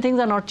certain things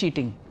are not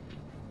cheating,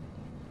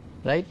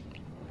 right?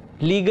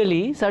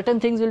 Legally, certain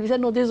things will be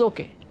said, no, this is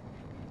okay.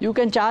 You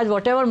can charge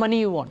whatever money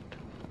you want.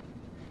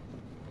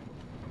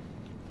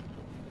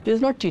 This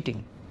is not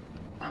cheating.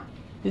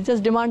 It's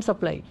just demand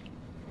supply.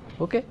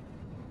 Okay?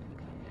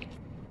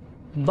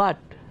 But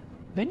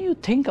when you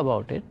think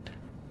about it,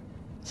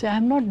 say,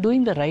 I'm not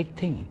doing the right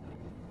thing.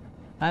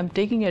 I'm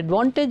taking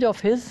advantage of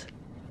his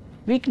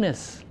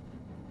weakness,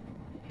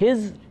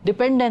 his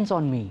dependence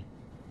on me.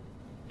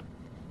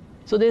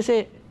 So they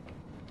say,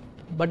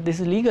 but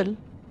this is legal.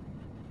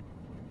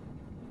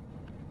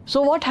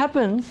 So what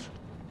happens?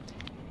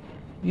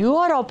 You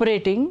are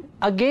operating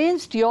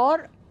against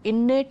your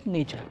innate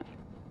nature.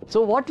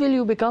 So what will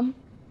you become?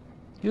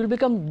 You will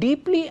become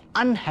deeply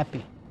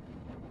unhappy.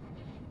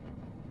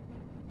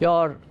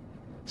 Your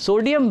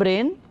sodium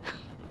brain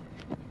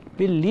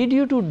will lead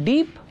you to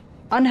deep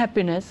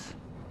unhappiness,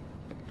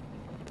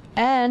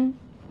 and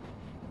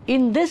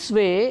in this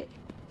way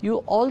you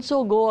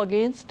also go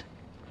against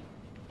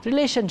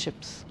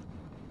relationships.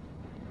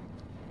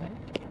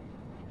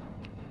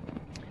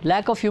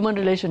 Lack of human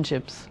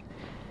relationships,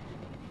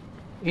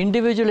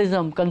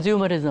 individualism,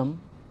 consumerism.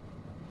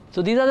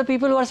 So these are the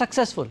people who are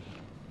successful.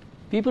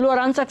 People who are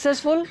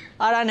unsuccessful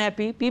are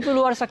unhappy. People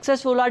who are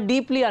successful are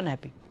deeply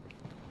unhappy,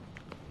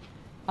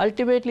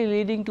 ultimately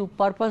leading to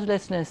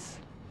purposelessness,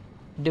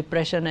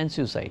 depression and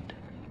suicide.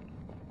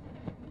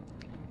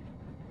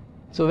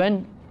 So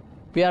when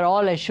we are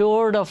all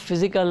assured of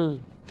physical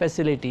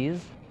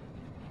facilities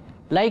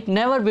like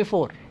never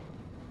before,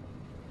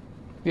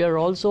 we are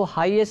also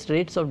highest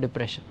rates of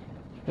depression,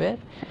 where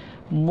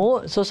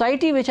more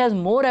society which has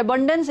more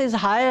abundance is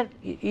higher,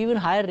 even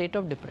higher rate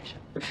of depression.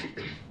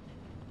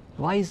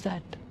 Why is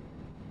that?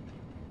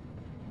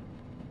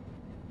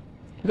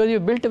 Because you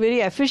built a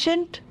very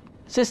efficient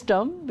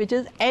system which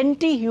is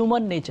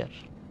anti-human nature,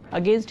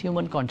 against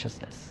human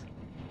consciousness.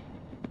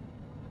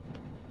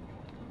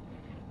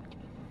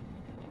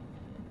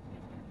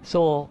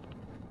 So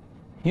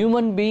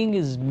human being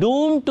is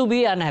doomed to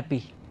be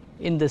unhappy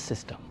in this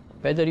system,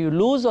 whether you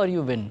lose or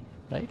you win,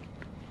 right?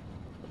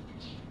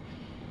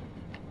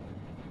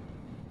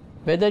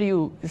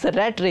 It's a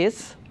rat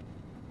race.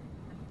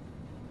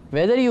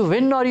 Whether you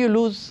win or you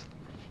lose,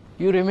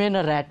 you remain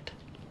a rat.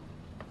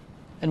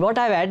 And what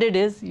I've added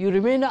is, you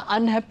remain an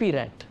unhappy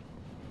rat.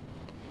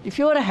 If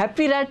you are a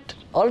happy rat,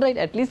 all right,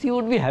 at least you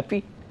would be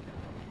happy.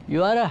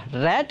 You are a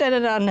rat and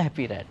an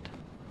unhappy rat.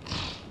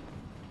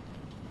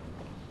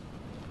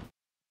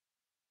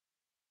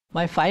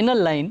 My final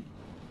line: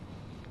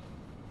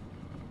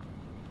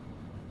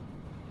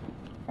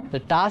 the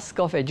task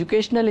of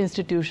educational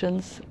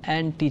institutions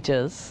and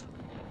teachers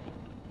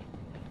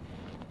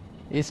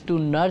is to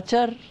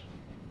nurture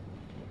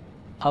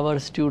our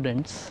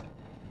students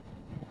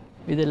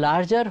with a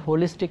larger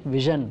holistic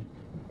vision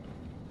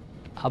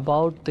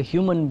about the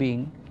human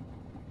being,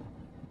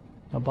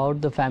 about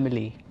the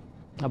family,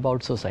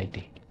 about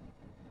society.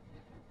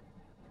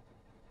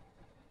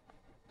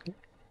 Okay.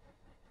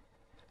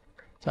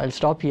 So I'll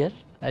stop here.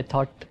 I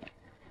thought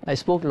I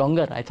spoke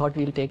longer. I thought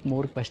we'll take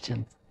more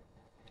questions.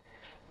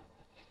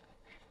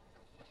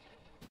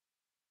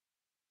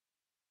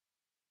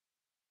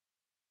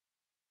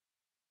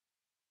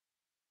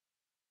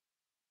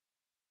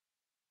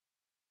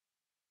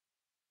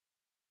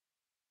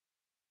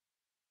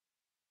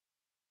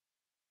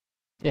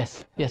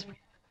 Yes, yes.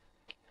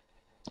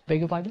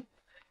 Beg your pardon?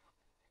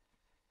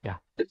 Yeah.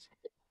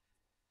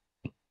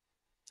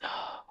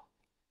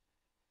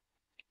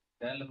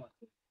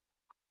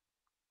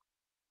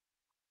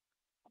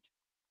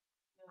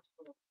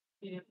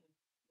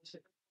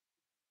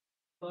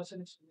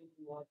 Person is doing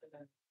what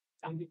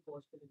and the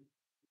possibility.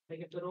 Like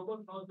if the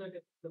robot knows that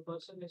if the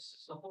person is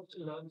supposed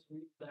to learn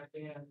swimming that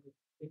way and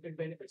if it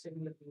benefits him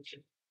in the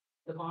future,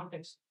 the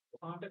context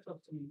of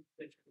swimming,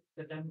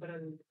 the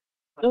temporary.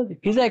 No,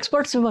 he's an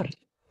expert swimmer,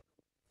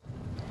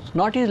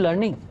 not his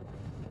learning.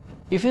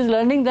 If he's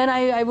learning, then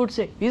I would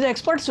say he's an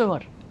expert swimmer.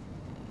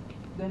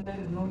 Then there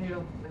is no need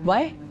of.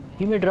 Why?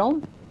 He may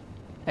drown.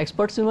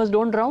 Expert swimmers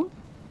don't drown.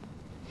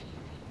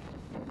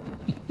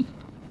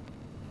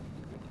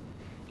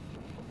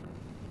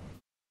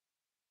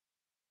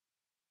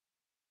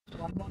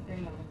 One more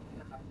thing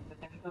about the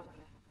 10,000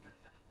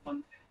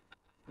 one.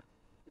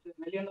 It's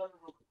 $1 million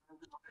robot.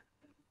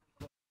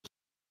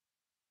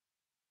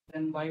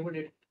 Then why would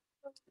it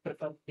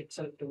prefer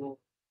itself to,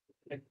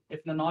 like,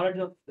 if the knowledge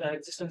of the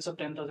existence of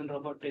 10,000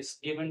 robot is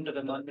given to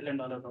the $1 million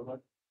robot,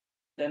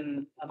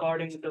 then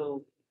according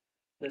to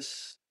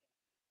this,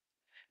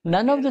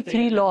 None of the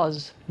three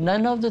laws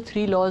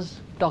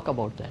talk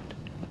about that.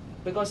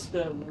 because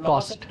the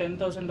laws Cost. of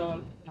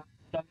 $10,000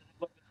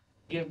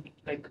 give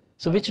like.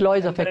 So which law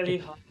is temporary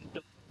affected? harm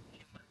to-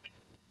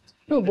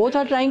 No, both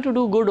are trying to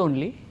do good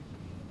only.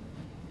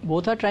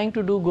 Both are trying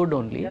to do good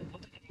only.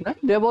 Right?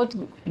 They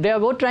are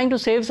both trying to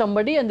save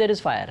somebody, and there is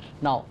fire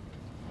now.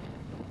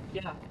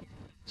 Yeah.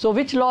 So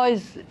which law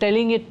is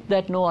telling it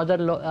that no other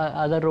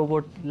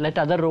robot, let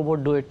other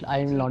robot do it,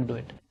 I will not do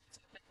it?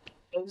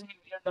 $1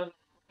 million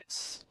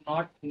is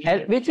not L,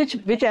 needed.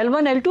 which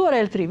L1, L2 or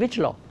L3? Which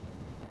law?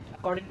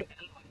 According to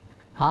L1.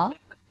 Huh?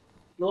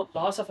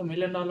 Loss of $1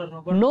 million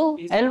robot. No,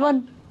 is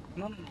L1.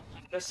 No. I'm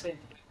just saying.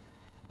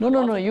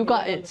 No. You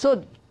can't.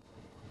 So,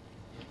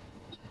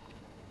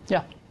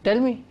 yeah. Tell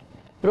me,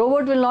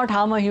 robot will not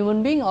harm a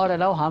human being or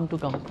allow harm to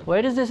come.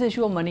 Where is this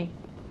issue of money?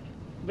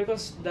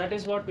 Because that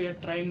is what we are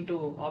trying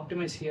to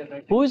optimize here,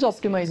 right? Who is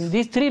optimizing?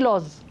 These three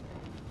laws.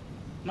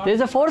 Not, There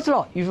is a fourth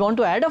law. If you want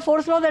to add a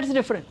fourth law, that's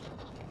different.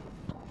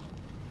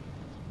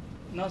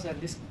 No, sir.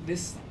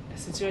 This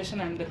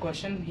situation and the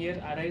question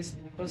here arises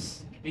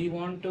because we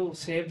want to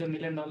save the $1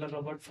 million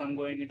robot from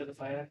going into the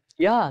fire.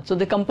 Yeah, so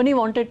the company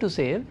wanted to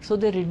save, so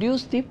they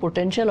reduced the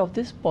potential of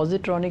this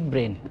positronic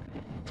brain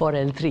for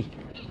L3.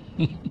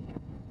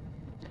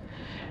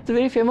 It's a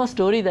very famous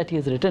story that he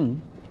has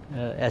written,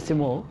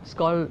 Asimov. It's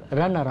called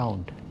Run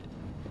Around.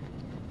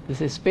 This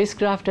is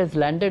spacecraft has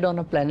landed on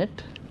a planet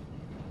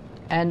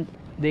and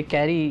they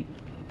carry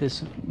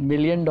this $1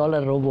 million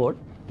robot.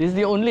 This is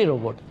the only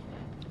robot.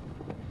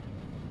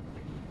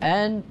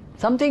 And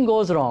something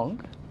goes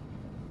wrong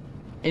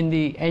in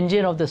the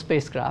engine of the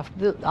spacecraft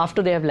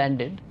after they have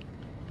landed,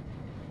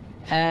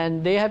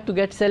 and they have to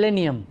get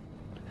selenium,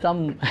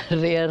 some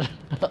rare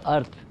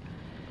earth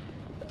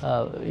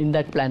in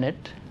that planet.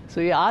 So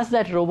he asked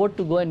that robot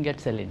to go and get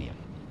selenium,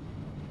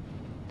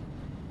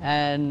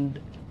 and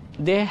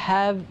they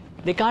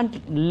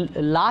can't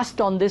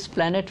last on this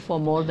planet for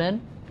more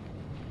than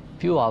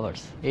few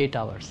hours, 8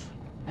 hours.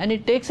 and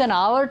it takes an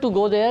hour to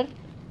go there,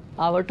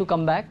 hour to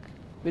come back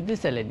with the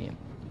selenium.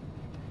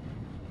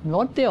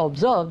 What they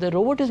observe, the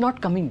robot is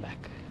not coming back.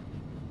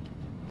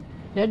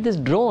 They had this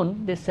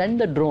drone, they send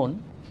the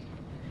drone,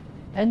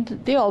 and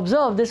they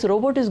observe this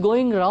robot is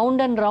going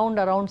round and round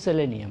around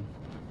selenium,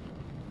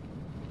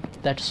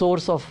 that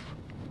source of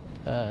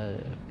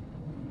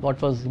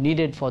what was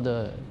needed for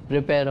the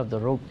repair of the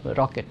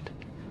rocket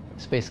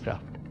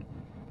spacecraft.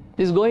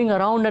 Is going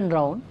around and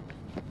round.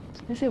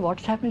 They say,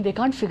 what's happening? They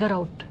can't figure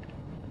out.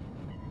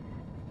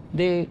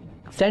 They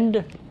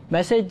send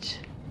message,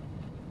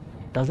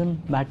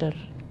 doesn't matter.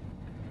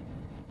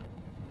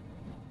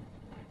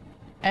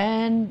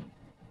 And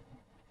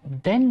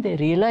then they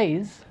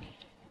realize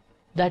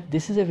that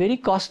this is a very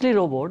costly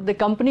robot. The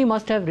company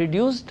must have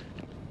reduced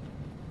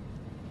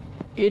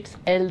its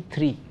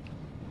L3.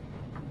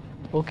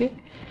 Okay?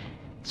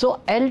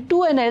 So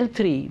L2 and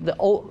L3,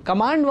 the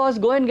command was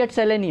go and get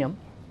selenium.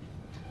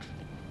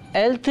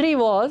 L3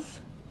 was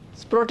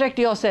protect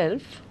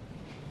yourself.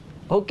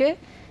 Okay?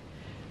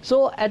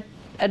 So at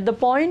the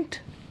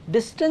point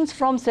distance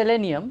from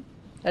selenium,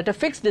 at a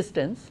fixed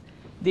distance,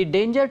 the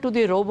danger to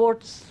the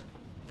robot's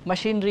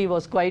machinery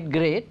was quite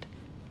great,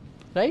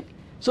 right?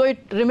 So it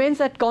remains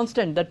at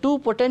constant. The two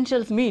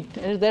potentials meet,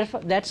 and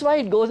therefore that's why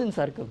it goes in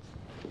circles.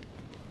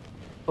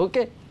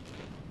 Okay?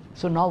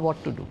 So now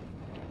what to do?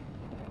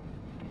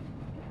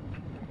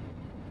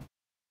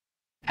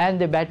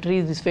 And the battery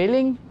is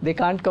failing, they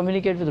can't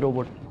communicate with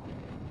robot.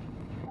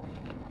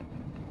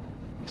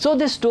 So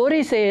this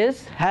story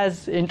says,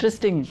 has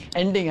interesting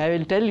ending, I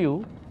will tell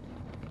you.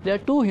 There are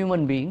two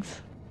human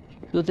beings.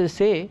 So they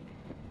say,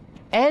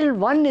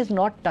 L1 is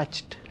not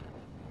touched.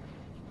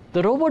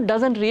 The robot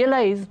doesn't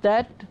realize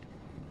that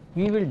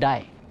we will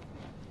die.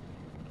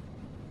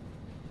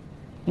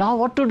 Now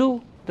what to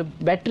do? The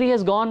battery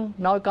has gone,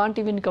 now I can't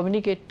even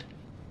communicate.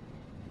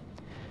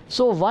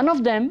 So one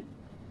of them,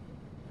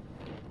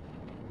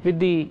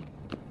 with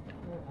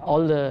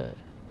all the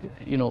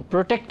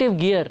protective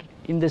gear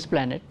in this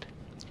planet,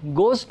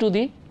 goes to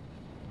the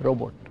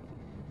robot.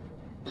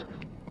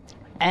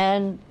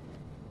 And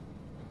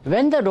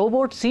when the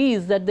robot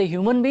sees that the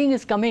human being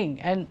is coming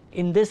and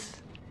in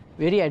this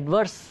very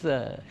adverse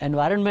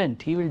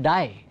environment he will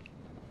die,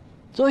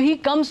 so he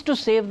comes to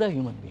save the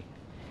human being.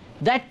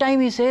 That time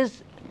he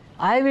says,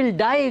 I will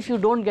die if you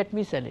don't get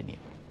me selenium.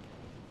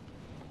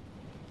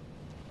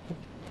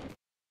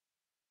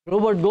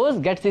 Robot goes,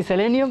 gets the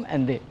selenium,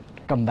 and they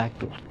come back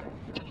to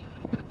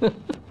it.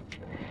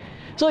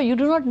 So you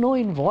do not know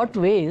in what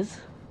ways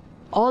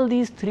all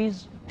these three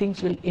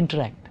things will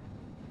interact.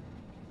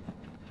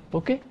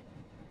 Okay?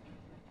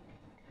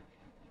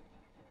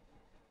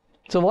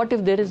 So what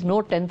if there is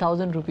no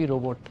 10,000 rupee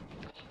robot?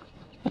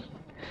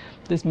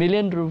 This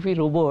million rupee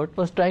robot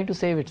was trying to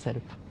save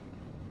itself.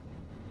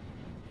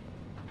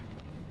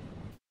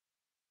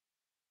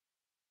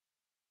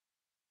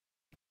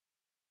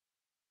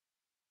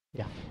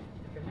 Yeah.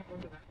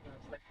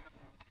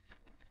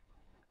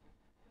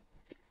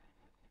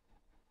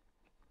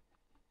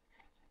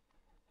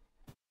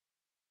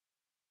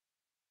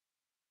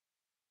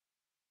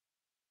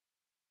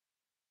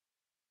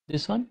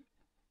 This one?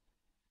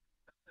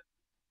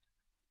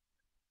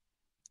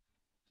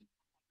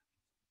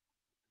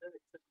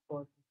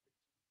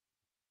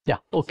 Yeah,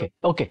 okay,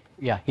 okay.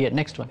 Yeah, here,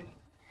 next one.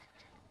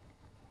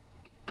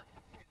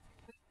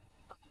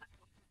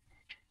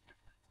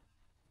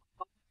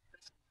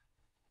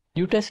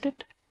 You test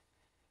it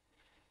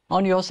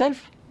on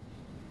yourself.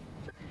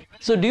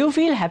 So do you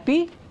feel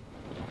happy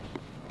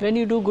when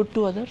you do good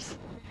to others?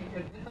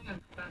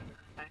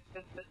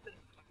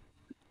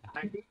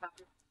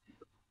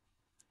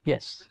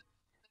 Yes.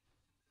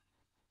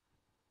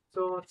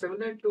 So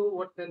similar to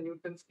what the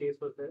Newton's case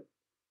was there,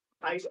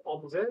 I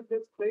observed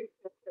this thing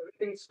that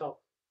everything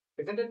stops.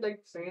 Isn't it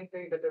like the same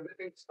thing that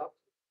everything stops?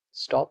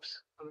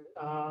 Stops. I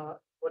mean,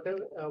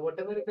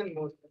 whatever is in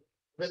motion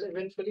will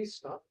eventually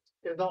stop.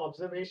 Is the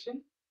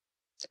observation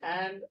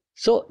and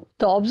So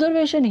the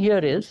observation here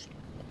is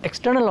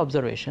external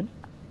observation.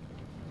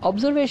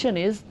 Observation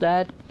is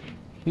that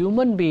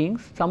human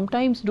beings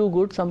sometimes do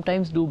good,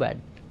 sometimes do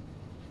bad.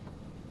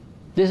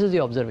 This is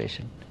the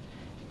observation.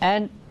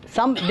 And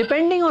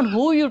depending on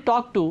who you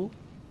talk to,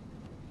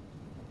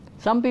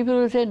 some people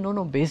will say,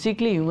 no,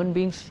 basically human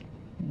beings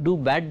do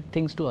bad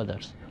things to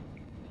others.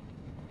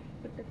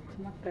 But that's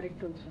not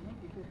correct also, no?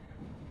 Because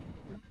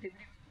not everyone.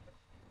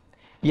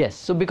 Yes,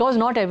 so because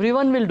not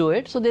everyone will do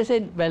it, so they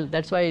say, well,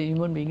 that's why a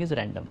human being is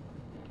random.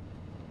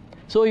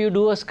 So you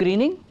do a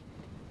screening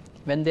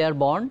when they are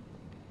born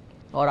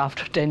or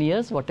after 10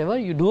 years, whatever,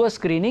 you do a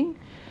screening.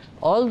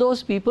 All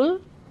those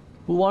people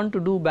who want to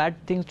do bad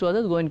things to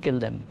others, go and kill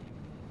them.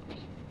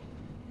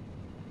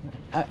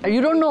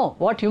 You don't know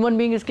what human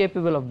being is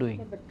capable of doing.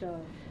 Yeah, but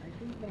I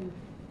think when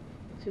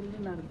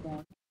children are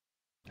born,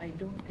 I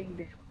don't think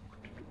they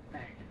want to do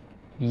bad.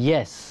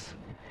 Yes.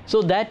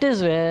 So that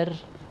is where,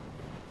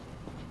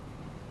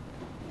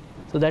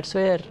 that's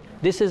where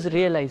this is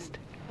realized.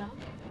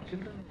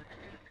 Children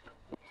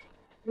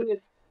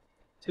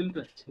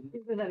Children.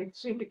 are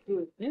extremely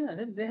cruel. Yeah,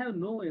 they have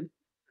no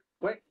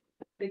Why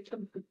take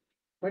them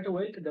quite a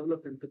while to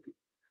develop empathy?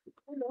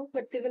 No,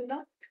 but they will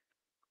not.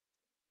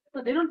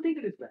 No, they don't think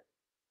it is bad.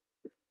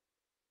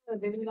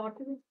 They will not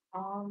even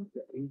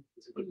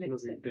It's a question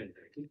of intent.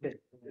 Intent.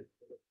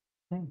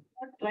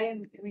 not try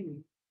and. I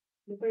mean,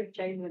 look at a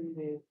child when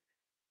they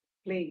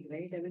playing,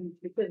 right? I mean,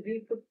 because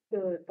we put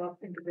the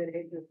thoughts into their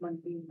head: this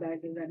monkey is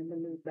bad, this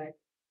animal is bad,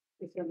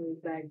 this one is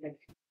bad, that's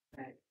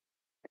bad.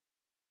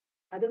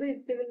 Otherwise,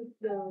 they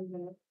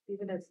will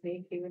even a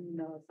snake, even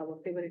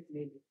whatever it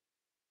may be,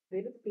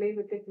 they just play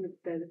with it with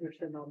as if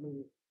it's a normal.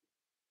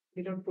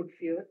 We don't put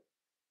fear.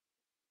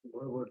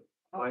 What?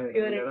 Fear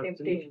There and are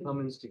temptation.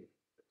 some instinct.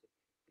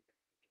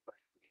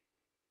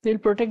 They'll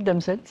protect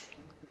themselves.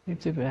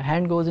 If a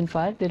hand goes in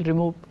fire, they'll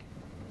remove.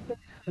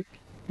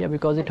 Yeah,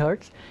 because it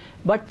hurts.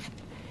 But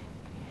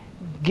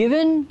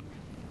given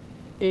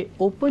a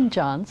open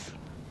chance,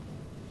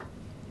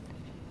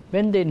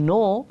 when they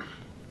know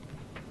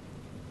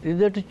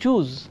either to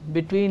choose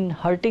between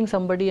hurting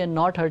somebody and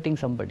not hurting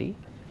somebody,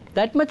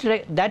 that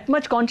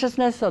much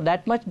consciousness or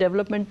that much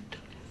development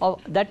or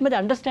that much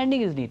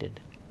understanding is needed,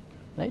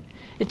 right?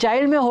 A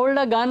child may hold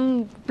a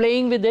gun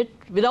playing with it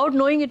without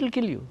knowing it will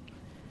kill you,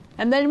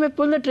 and then it may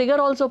pull the trigger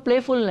also,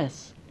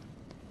 playfulness,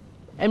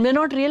 and may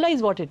not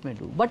realize what it may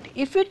do. But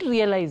if it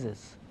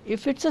realizes,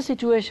 if it's a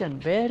situation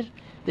where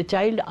the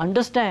child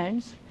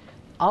understands,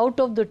 out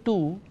of the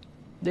two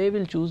they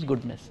will choose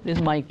goodness. This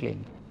is my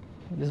claim.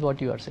 This is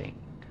what you are saying.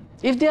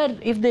 If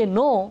they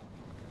know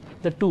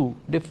the two,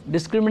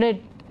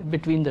 discriminate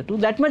between the two,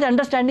 that much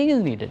understanding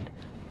is needed,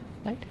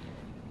 right?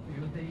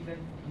 You think that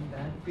in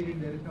that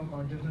period there is no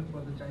consciousness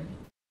for the child?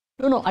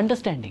 No,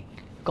 understanding.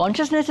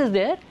 Consciousness is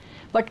there,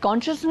 but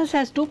consciousness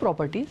has two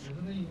properties.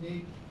 Isn't the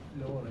innate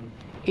law, right?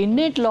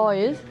 Innate law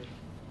is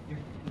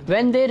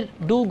when they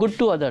do good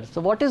to others.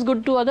 So what is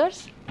good to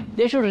others?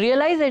 They should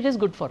realize that it is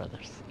good for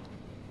others.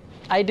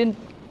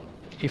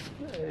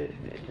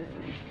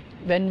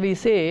 When we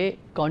say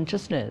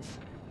consciousness,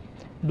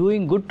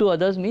 doing good to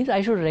others means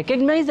I should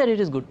recognize that it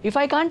is good. If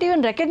I can't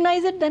even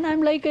recognize it, then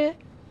I'm like a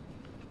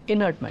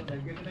inert matter.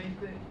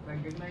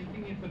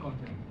 Recognizing is the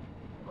concept.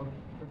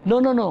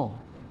 No.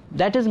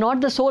 That is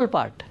not the sole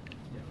part.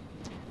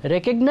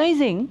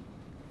 Recognizing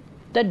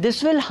that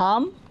this will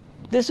harm,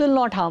 this will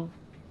not harm.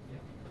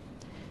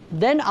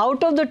 Then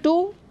out of the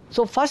two,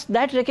 so first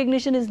that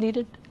recognition is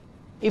needed.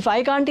 If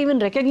I can't even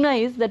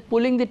recognize that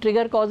pulling the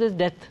trigger causes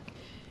death,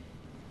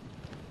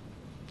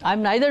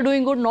 I'm neither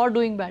doing good nor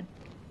doing bad.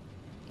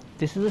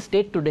 This is the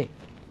state today.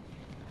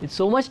 With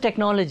so much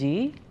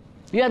technology,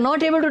 we are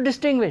not able to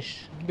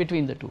distinguish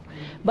between the two.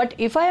 But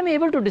if I am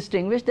able to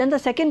distinguish, then the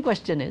second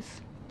question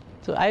is,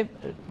 so I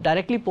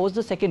directly pose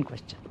the second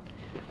question.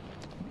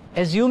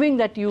 Assuming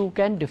that you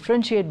can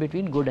differentiate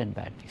between good and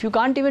bad. If you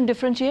can't even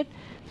differentiate,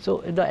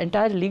 so the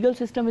entire legal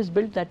system is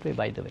built that way,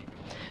 by the way.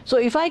 So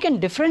if I can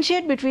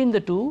differentiate between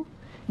the two,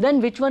 then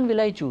which one will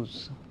I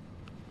choose?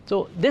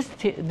 So this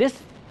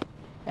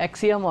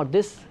axiom or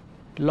this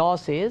law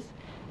says,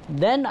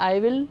 then I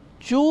will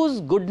choose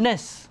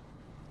goodness,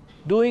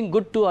 doing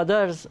good to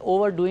others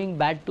over doing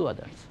bad to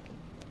others.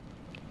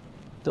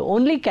 The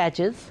only catch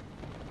is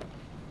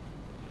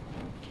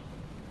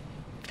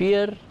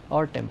fear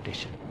or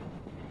temptation.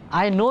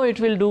 I know it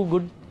will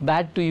do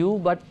bad to you,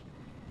 but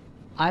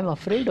I am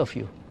afraid of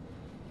you.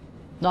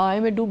 Now I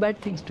may do bad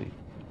things to you.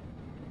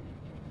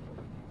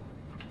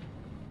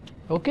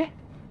 Okay?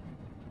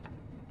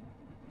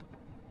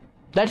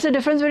 That's the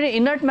difference between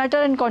inert matter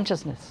and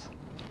consciousness.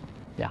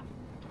 Yeah.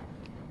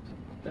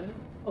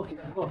 Okay.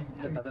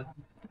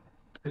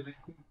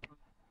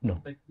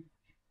 No.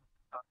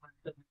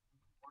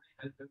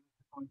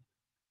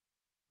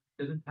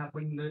 Doesn't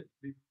happen in the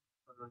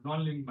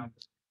non-living matter.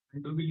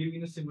 And do we live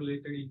in a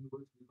simulated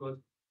universe because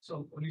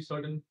so only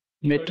certain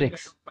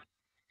Matrix.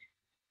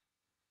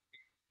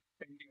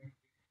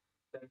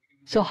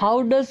 So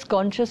how does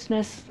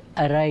consciousness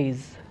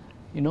arise?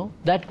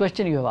 That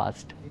question you have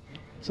asked.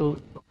 So,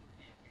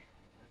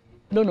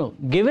 no.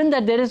 Given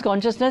that there is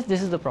consciousness,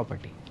 this is the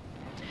property.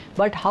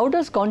 But how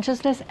does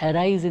consciousness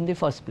arise in the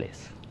first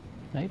place?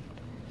 Right?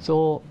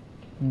 So,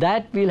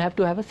 that we'll have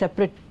to have a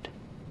separate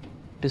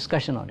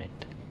discussion on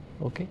it.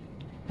 Okay?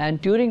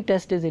 And Turing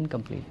test is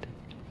incomplete.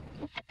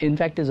 In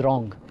fact, is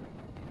wrong.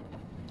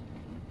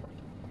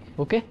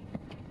 Okay?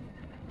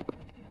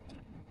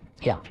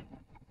 Yeah.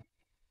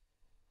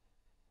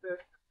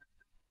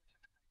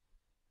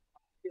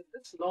 Is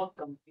this law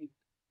complete?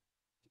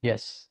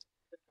 Yes.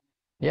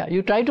 Yeah,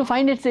 you try to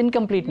find its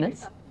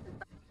incompleteness.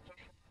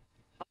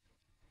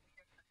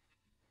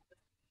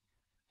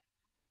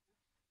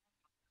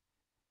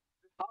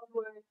 How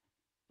do I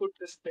put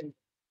this thing?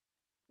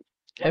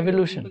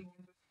 Evolution.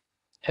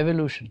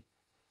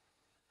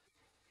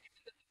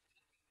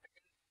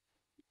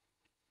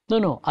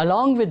 No.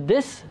 Along with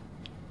this,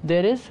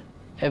 there is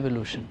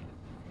evolution.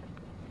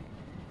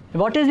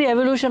 What is the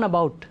evolution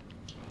about?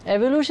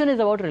 Evolution is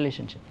about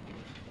relationship.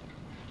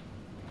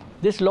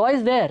 This law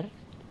is there,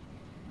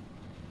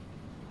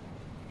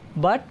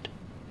 but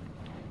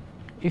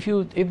if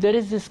there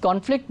is this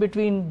conflict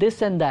between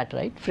this and that,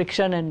 right?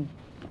 Friction and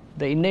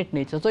the innate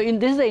nature. So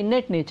this is the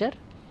innate nature,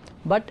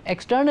 but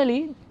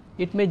externally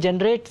it may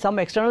generate, some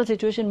external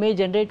situation may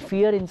generate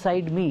fear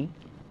inside me.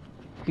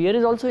 Fear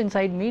is also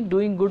inside me,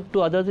 doing good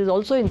to others is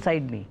also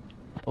inside me,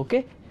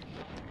 okay.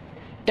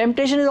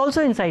 Temptation is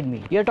also inside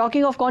me. You are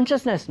talking of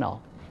consciousness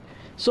now.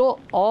 So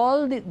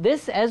all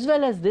this as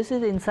well as this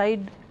is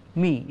inside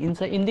me,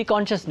 in the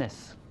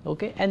consciousness,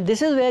 okay, and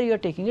this is where you are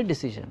taking a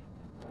decision.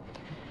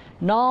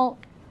 Now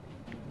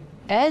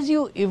as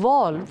you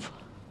evolve,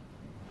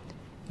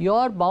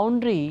 your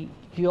boundary,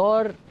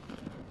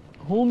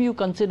 whom you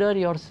consider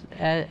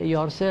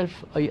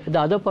yourself, the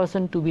other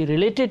person to be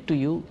related to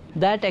you,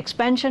 that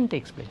expansion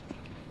takes place.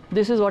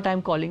 This is what I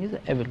am calling is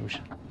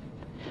evolution.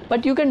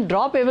 But you can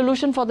drop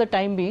evolution for the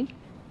time being.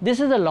 This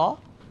is a law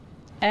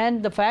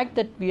and the fact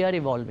that we are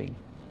evolving.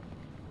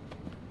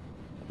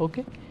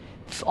 Okay?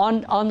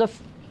 On the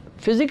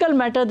physical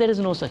matter there is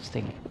no such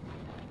thing,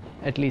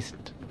 at least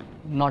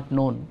not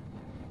known.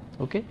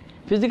 Okay?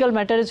 Physical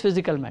matter is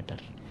physical matter.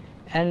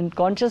 And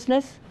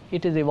consciousness,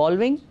 it is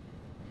evolving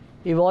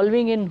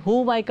in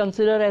whom I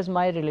consider as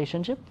my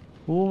relationship,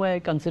 whom I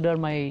consider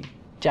my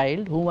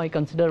child, whom I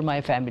consider my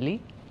family.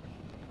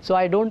 So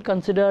I don't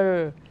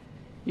consider,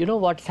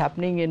 what's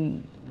happening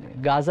in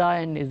Gaza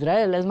and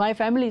Israel as my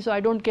family, so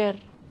I don't care.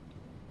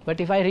 But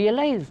if I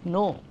realize,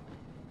 no,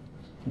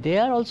 they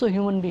are also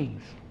human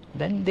beings,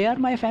 then they are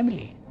my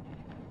family.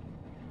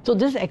 So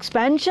this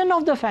expansion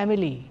of the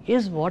family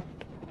is what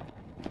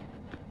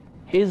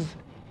is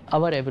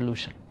our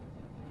evolution.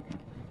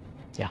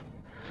 Yeah.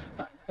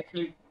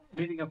 Actually,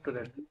 leading up to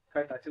that, in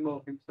fact,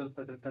 Asimov himself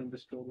has written the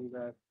story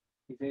where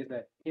he says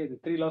that, hey, the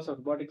 3 laws of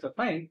robotics are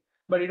fine,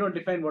 but you don't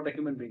define what a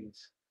human being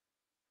is.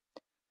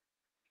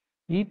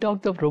 He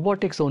talked of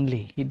robotics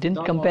only. He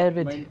didn't compare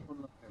with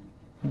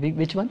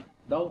which one?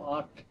 Thou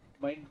art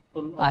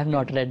mindful of I have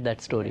not him. read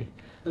that story.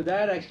 So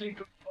there actually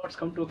two thoughts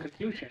come to a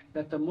conclusion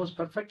that the most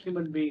perfect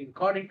human being,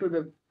 according to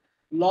the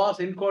laws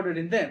encoded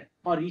in them,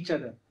 are each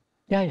other.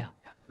 Yeah.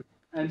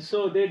 And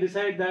so they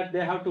decide that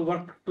they have to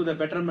work to the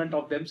betterment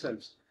of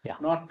themselves, Yeah.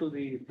 not to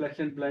the flesh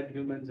and blood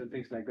humans and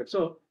things like that.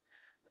 So,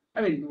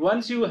 I mean,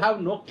 once you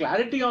have no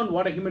clarity on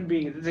what a human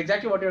being is, it's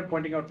exactly what you're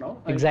pointing out now.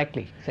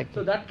 Exactly.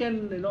 So that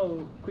can,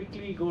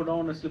 quickly go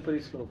down a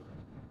slippery slope.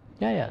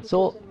 Yeah.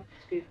 So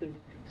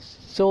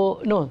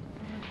no,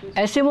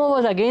 Asimov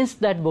was against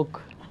that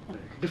book.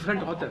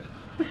 Different author.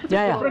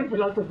 Yeah.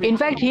 In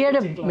fact, he had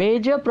a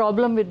major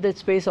problem with the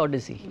Space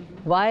Odyssey.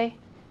 Why?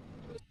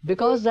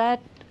 Because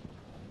that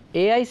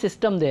AI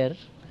system there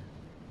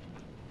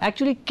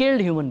actually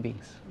killed human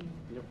beings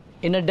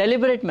in a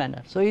deliberate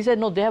manner. So he said,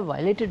 no, they have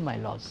violated my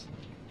laws.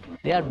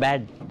 They are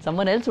bad.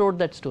 Someone else wrote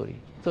that story.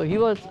 So he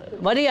was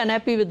very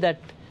unhappy with that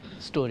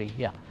story.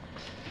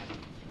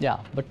 Yeah.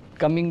 But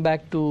coming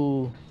back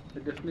to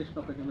The definition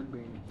of a human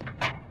being.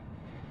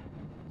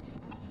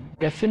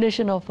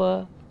 definition of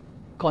a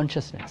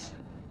consciousness,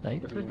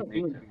 right? Definition of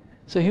human being.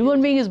 So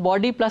human being is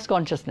body plus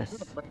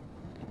consciousness.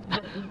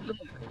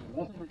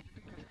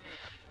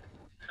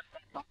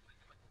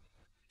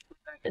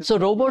 So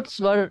robots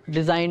were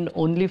designed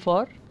only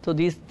for, so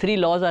these 3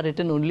 laws are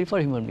written only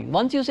for human beings.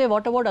 Once you say,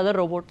 what about other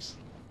robots?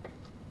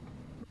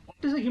 What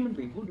is a human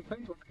being? Who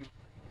defines what a human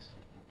being is?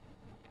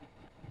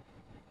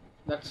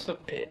 That's the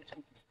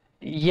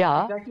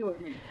Yeah, exactly what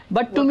I mean.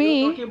 but What to you're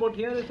me, talking about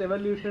here is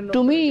evolution of to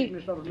the me,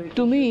 recognition of relationship.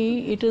 to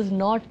me, it is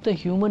not the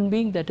human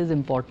being that is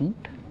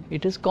important.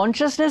 It is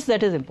consciousness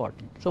that is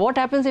important. So what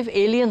happens if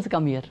aliens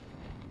come here?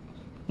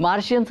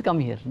 Martians come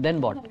here,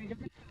 then what?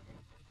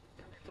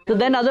 So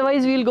then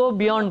otherwise we will go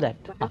beyond that.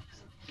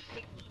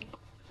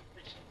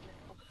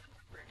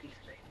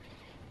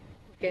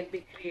 Can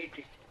be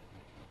created.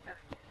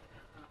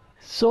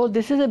 So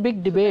this is a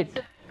big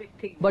debate. Big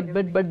thing.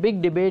 But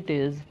big debate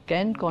is,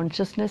 can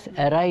consciousness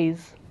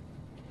arise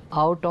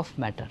out of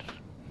matter?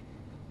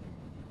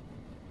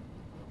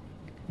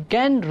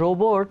 Can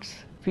robots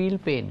feel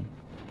pain?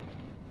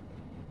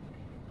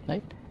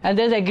 Right? And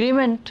there's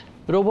agreement,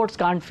 robots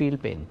can't feel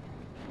pain.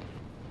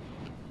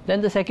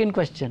 Then the second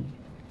question,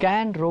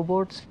 can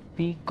robots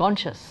be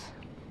conscious?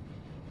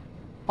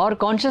 Or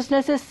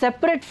consciousness is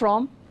separate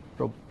from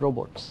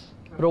robots,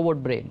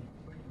 robot brain?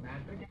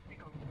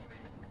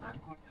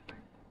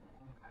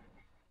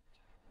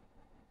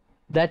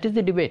 That is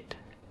the debate.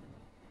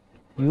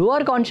 You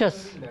are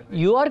conscious,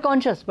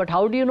 but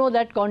how do you know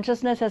that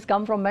consciousness has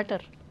come from matter?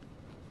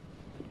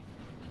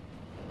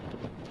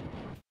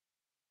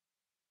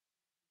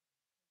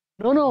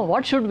 No,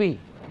 what should be?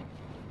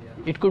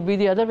 It could be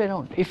the other way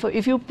around.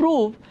 If you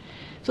prove,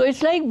 so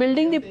it's like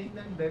building the. Saying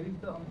that there is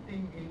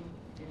something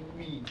in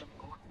me, some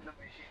code in the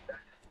machine that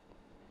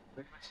is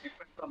very much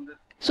different from this.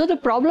 So the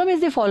problem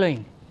is the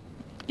following.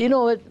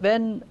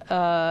 When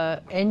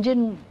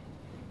engine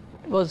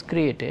was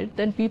created,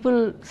 then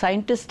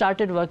scientists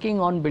started working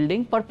on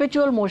building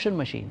perpetual motion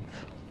machines.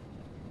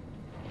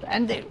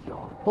 And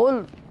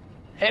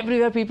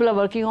everywhere people are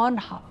working on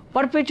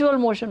perpetual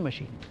motion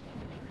machines.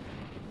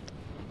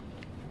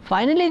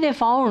 Finally they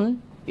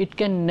found it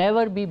can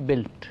never be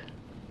built.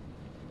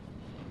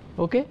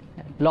 Okay?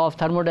 Law of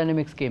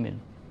thermodynamics came in.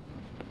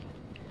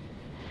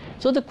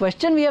 So the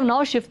question we have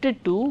now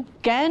shifted to,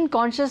 can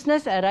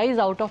consciousness arise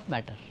out of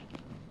matter?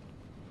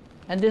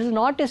 And this is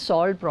not a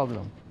solved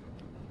problem.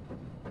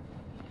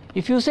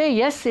 If you say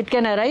yes, it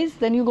can arise,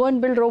 then you go and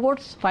build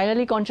robots.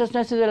 Finally,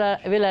 consciousness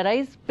will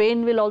arise,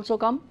 pain will also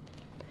come.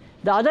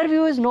 The other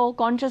view is no,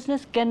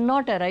 consciousness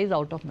cannot arise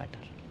out of matter.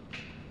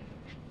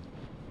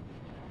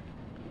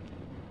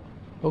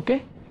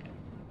 Okay?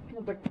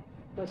 No, but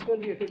first of all,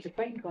 you have to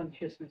define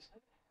consciousness.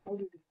 How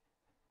do you define?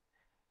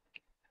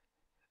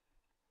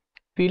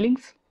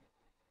 Feelings.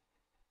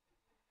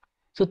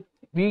 So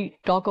we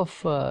talk of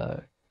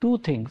two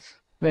things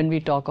when we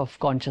talk of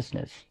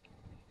consciousness.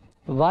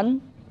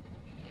 One,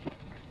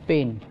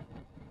 pain.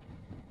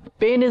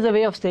 Pain is a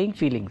way of saying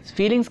feelings.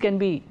 Feelings can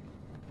be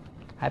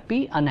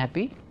happy,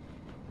 unhappy.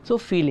 So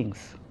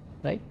feelings,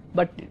 right?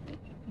 But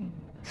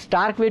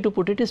stark way to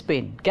put it is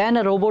pain. Can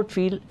a robot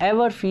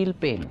ever feel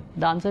pain?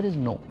 The answer is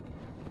no.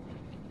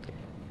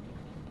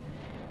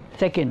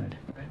 Second,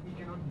 we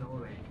cannot know,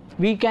 right?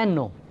 we can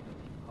know.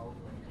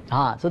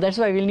 So that's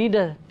why we'll need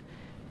a.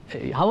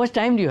 How much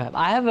time do you have?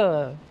 I have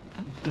a.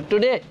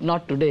 Today,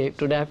 not today.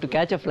 Today I have to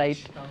catch a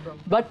flight.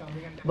 But,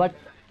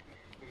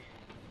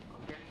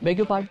 beg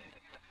your pardon?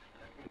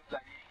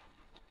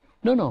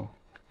 No.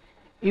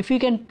 If we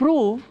can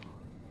prove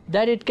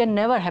that it can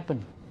never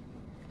happen,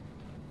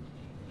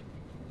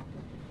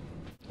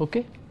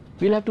 okay,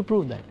 we'll have to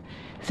prove that.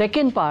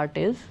 Second part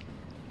is,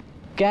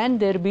 can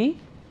there be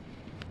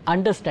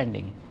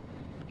understanding?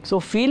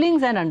 So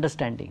feelings and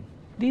understanding,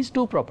 these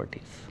two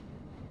properties.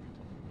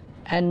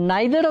 And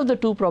neither of the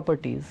two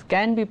properties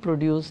can be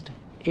produced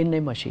in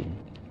a machine.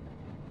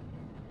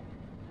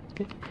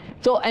 Okay.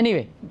 So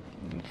anyway,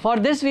 for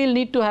this we'll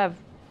need to have.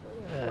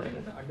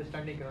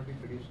 Understanding cannot be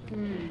produced.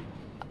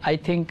 I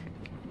think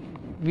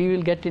we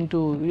will get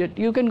into.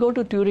 You can go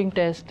to Turing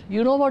test.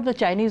 You know about the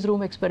Chinese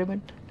room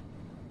experiment?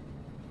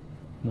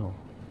 No.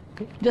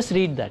 Okay. Just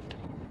read that.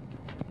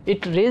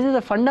 It raises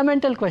a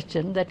fundamental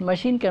question that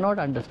machine cannot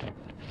understand.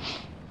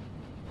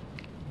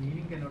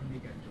 Meaning cannot be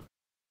captured.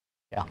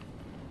 Yeah.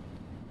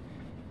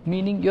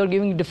 Meaning you're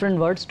giving different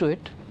words to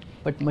it,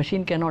 but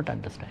machine cannot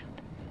understand.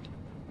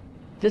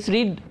 Just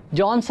read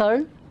John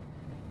Searle,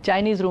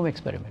 Chinese room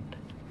experiment.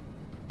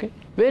 Okay,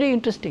 very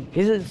interesting.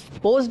 He has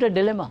posed a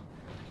dilemma,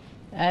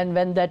 and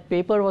when that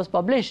paper was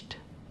published,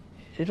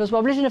 it was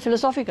published in a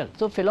philosophical.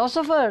 So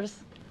philosophers.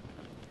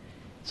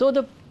 So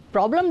the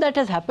problem that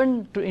has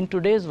happened in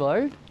today's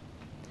world,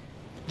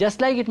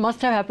 just like it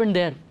must have happened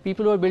there,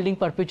 people who are building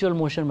perpetual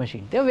motion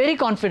machine. They are very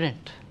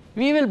confident.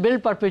 We will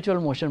build perpetual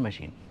motion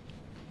machine.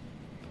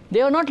 They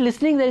are not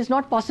listening, that is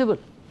not possible.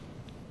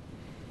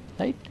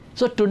 Right?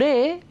 So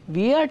today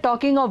we are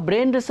talking of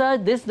brain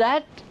research, this,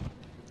 that,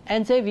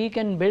 and say we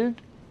can build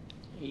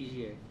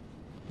Easier.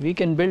 We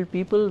can build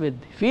people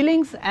with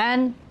feelings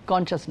and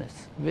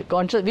consciousness. We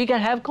can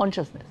have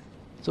consciousness.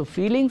 So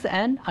feelings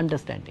and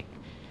understanding.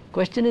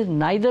 Question is,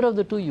 neither of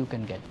the two you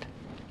can get.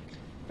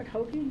 But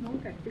how do you know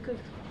that? Because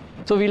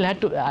So we'll have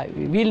to.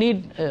 We'll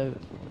need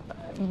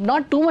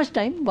not too much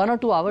time. 1 or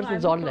 2 hours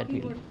is all that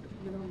we'll. about,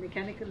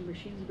 mechanical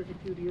machines, but if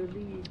you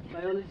really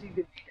biology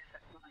the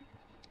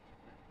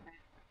and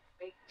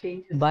make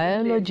changes.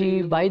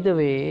 Biology, by the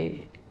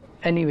way,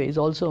 anyway, is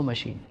also a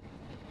machine.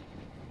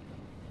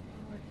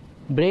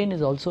 Brain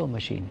is also a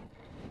machine.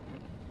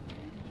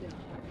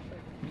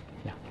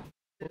 Yeah.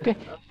 Okay.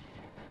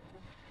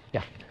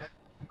 Yeah.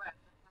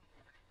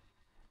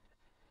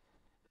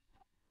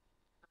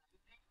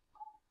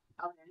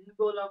 Our end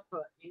goal of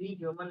any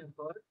human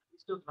effort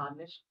is to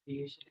harness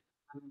creation.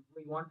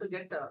 We want to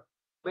get a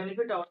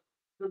benefit out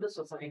to the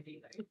society,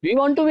 right? We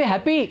want to be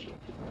happy,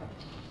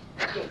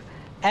 Yes.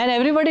 and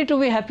everybody to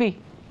be happy.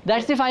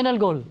 That's the final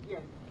goal.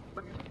 Yes.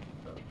 But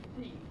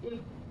see, if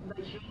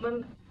the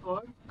human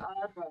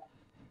effort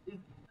is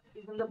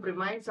in the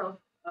premise of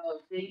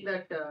saying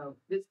that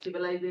this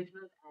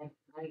civilizational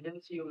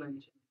actions you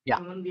mentioned, Yeah.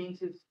 human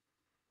beings is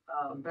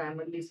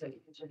primarily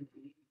self-sufficient.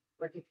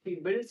 But if we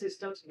build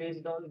systems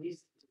based on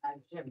these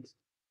actions,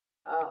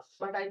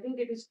 but I think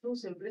it is too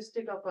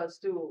simplistic of us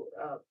to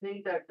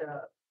think that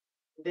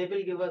they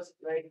will give us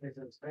right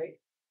results, right?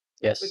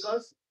 Yes.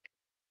 Because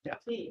Yeah.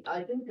 see,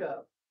 I think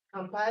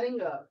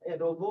comparing a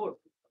robot,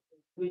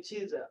 which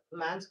is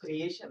man's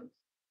creation,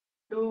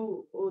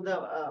 to the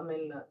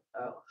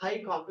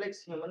high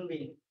complex human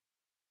being,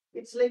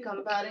 it's like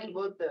comparing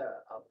both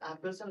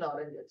apples and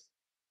oranges.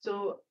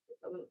 So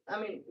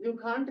you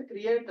can't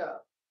create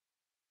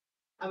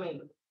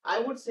I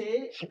would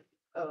say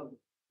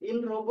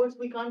in robots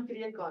we can't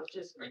create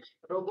consciousness.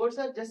 Robots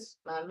are just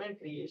man-made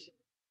creation.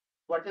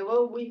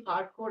 Whatever we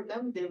hardcode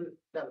them, they will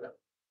develop.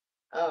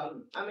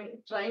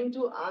 Trying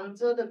to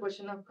answer the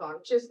question of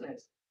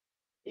consciousness,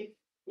 if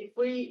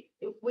we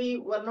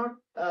were not,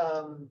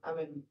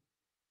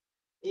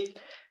 if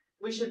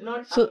we should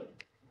not, So-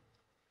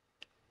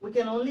 we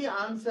can only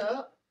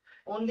answer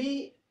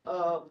only.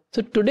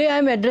 So today I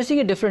am addressing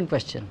a different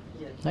question.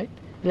 Yes. Right?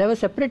 We'll have a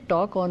separate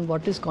talk on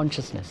what is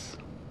consciousness.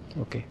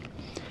 Okay.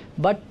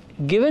 But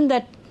given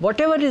that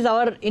whatever is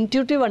our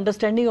intuitive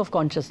understanding of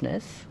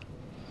consciousness,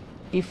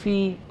 if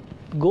we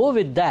go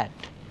with that,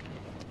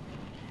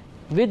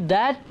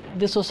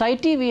 the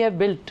society we have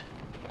built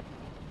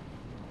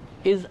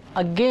is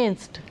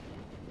against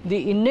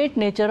the innate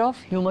nature of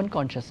human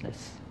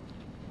consciousness.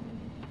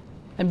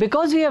 And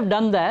because we have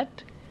done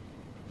that,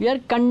 we are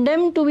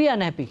condemned to be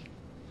unhappy.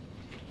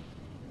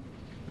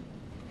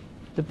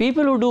 The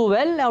people who do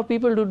well or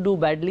people who do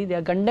badly, they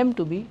are condemned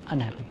to be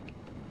unhappy.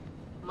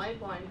 My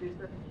point is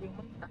that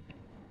humans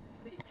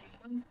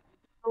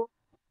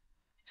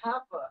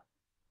have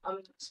a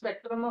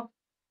spectrum of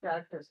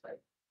characters, right?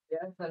 They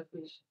are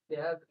selfish.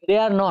 They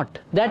are not.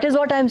 That is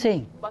what I am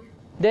saying.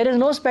 There is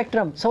no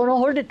spectrum. So no,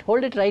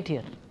 hold it right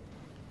here.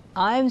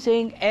 I am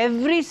saying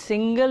every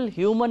single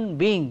human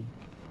being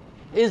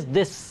is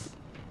this,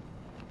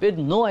 with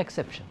no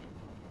exception.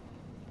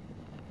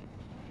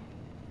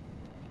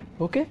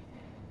 Okay?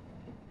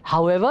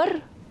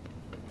 However,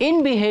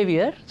 in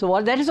behavior,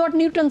 that is what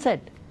Newton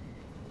said.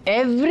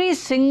 Every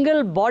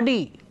single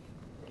body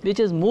which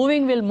is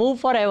moving will move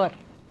forever.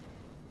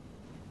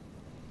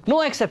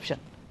 No exception.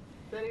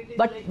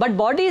 But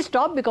body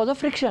stops because of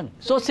friction.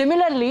 So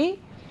similarly,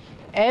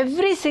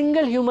 every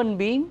single human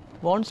being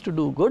wants to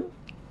do good,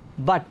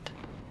 but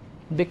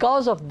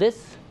because of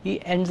this,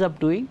 he ends up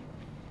doing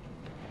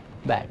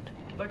bad.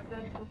 But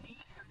then to me,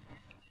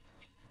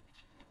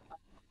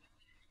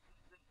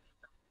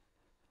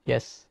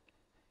 Yes,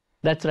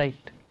 that's right.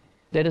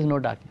 There is no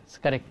darkness,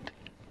 correct.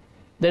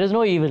 There is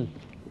no evil.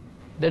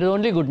 There is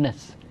only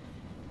goodness.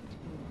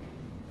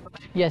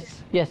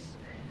 Yes, yes.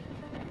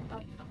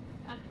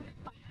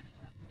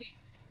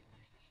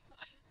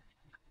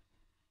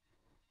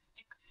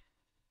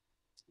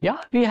 Yeah,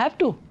 we have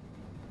to.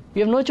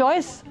 We have no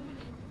choice.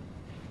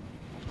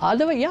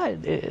 Otherwise, yeah,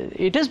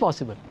 it is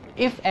possible.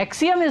 If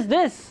axiom is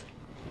this,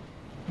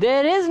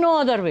 there is no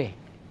other way.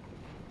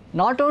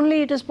 Not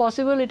only it is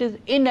possible, it is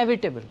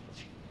inevitable.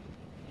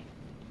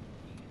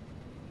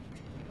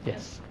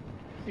 Yes.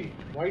 See,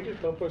 why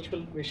did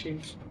perpetual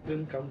machines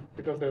didn't come?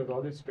 Because there was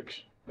all this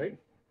friction, right?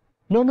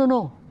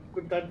 No.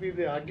 Could that be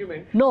the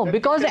argument? No, that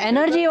because we can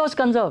energy never- was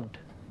conserved.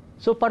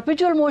 So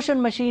perpetual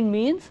motion machine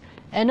means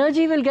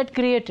energy will get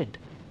created.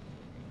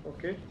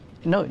 Okay.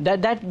 No,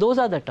 those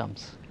are the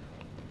terms.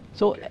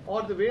 So Okay.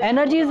 Or the way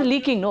energy is how-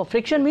 leaking. No,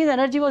 friction means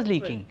energy was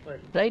leaking.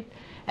 Right.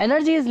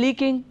 Energy is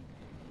leaking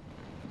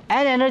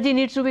and energy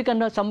needs to be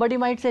converted. Somebody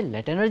might say,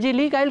 let energy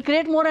leak, I will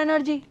create more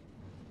energy.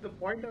 The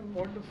point I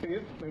want to say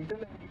is mental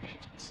energy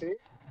should say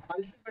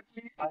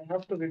ultimately I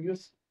have to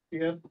reduce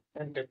fear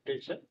and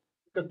temptation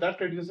because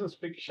that reduces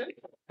friction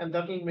and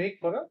that will make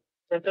for a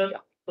better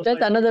society.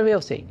 That's another way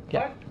of saying.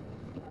 Yeah.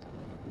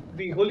 But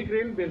the holy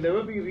grail will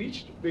never be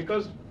reached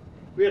because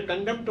we are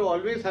condemned to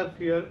always have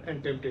fear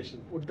and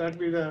temptation. Would that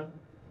be the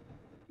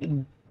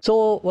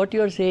So what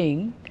you are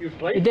saying, you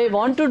try? they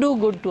want to do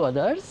good to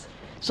others.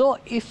 So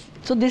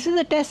this is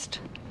a test.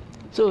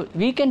 So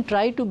we can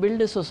try to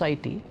build a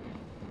society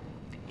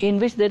in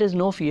which there is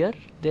no fear,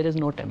 there is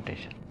no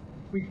temptation.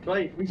 We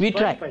try. We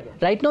try. by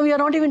that. Right now we are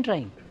not even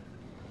trying.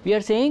 We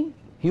are saying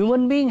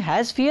human being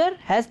has fear,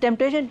 has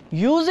temptation,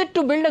 use it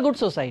to build a good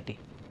society.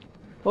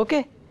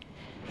 Okay?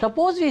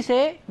 Suppose we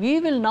say we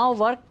will now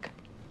work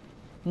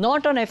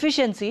not on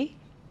efficiency,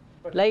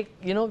 like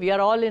we are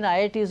all in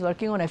IITs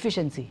working on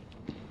efficiency,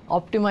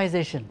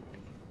 optimization.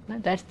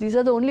 These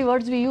are the only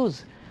words we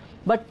use.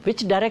 But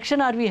which direction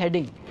are we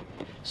heading?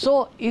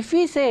 So if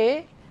we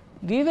say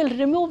we will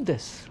remove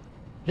this,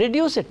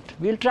 reduce it,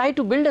 we will try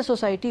to build a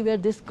society where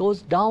this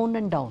goes down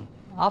and down.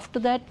 After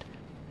that,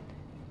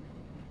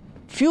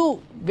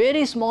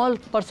 very small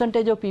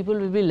percentage of people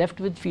will be left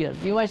with fear.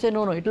 You might say,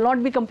 no, it will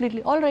not be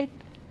completely, all right.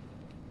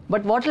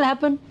 But what will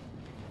happen?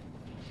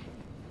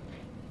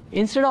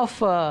 Instead of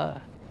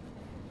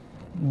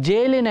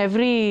jail in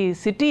every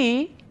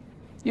city,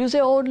 you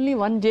say only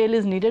one jail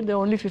is needed, there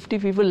are only 50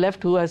 people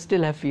left who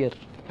still have fear.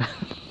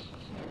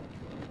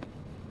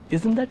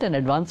 Isn't that an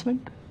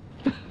advancement?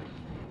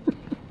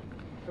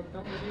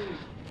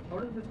 How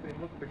does this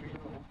framework begin to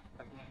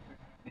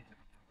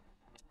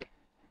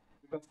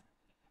because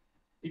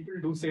people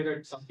do say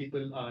that some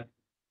people are,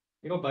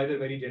 by their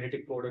very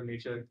genetic code or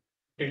nature,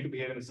 tend to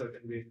behave in a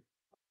certain way.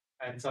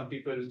 And some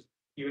people,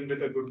 even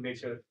with a good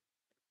nature,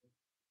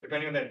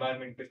 depending on the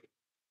environment.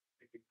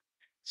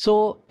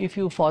 So if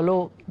you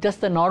follow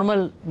just the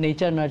normal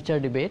nature-nurture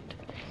debate,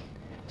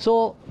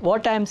 so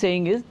what I am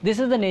saying is, this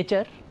is the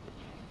nature,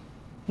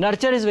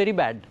 nurture is very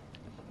bad,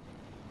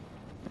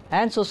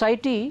 and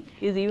society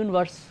is even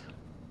worse.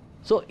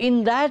 So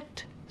in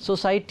that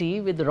society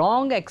with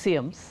wrong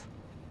axioms,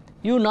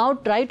 you now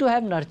try to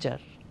have nurture.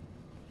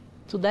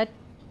 So that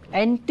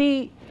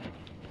against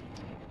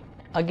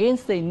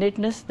the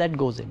innateness that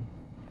goes in.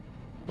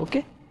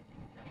 Okay?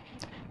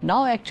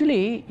 Now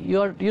actually,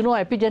 you know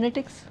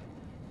epigenetics?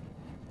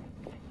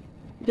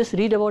 Just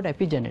read about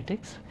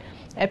epigenetics.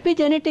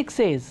 Epigenetics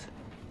says,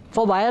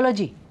 for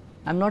biology,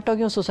 I'm not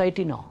talking of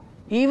society now,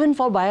 even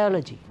for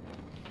biology,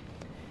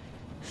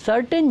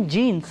 certain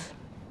genes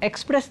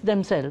express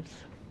themselves.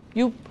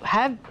 You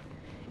have,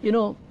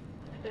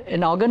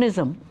 an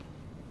organism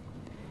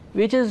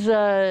which is,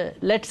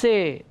 let's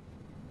say,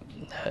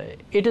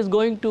 it is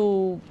going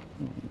to,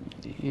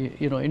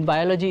 in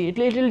biology, it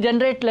will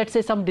generate, let's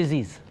say, some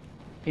disease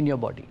in your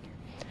body.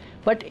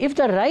 But if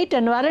the right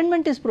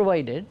environment is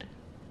provided,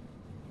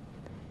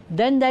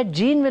 then that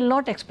gene will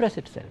not express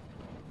itself.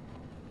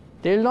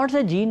 They will not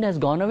say gene has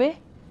gone away.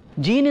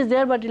 Gene is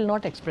there, but it will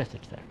not express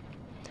itself.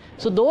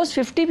 So those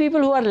 50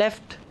 people who are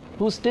left,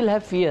 who still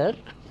have fear,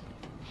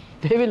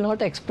 they will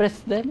not express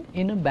them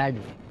in a bad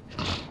way.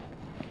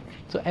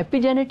 So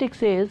epigenetics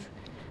says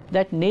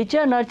that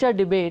nature-nurture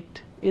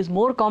debate is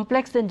more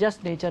complex than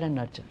just nature and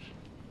nurture.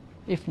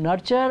 If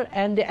nurture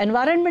and the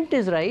environment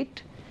is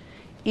right,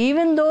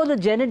 even though the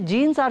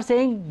genes are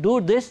saying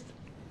do this,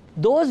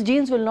 those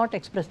genes will not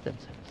express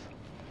themselves.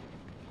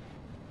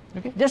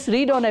 Okay? Just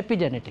read on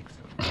epigenetics.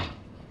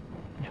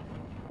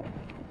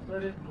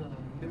 Sir, is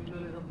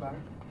individualism bad?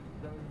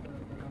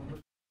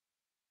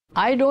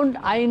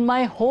 In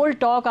my whole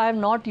talk, I have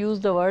not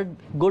used the word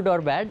good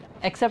or bad,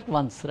 except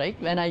once, right,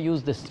 when I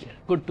used this here,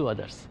 good to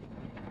others.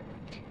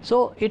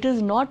 So it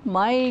is not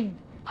my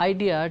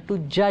idea to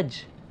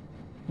judge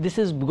this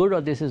is good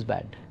or this is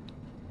bad.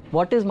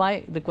 What is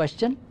the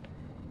question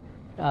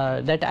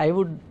that I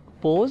would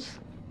pose?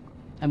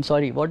 I'm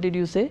sorry, what did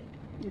you say?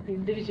 Is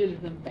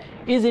individualism bad?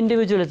 Is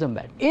individualism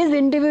bad?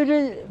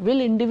 Will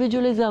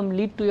individualism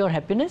lead to your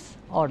happiness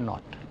or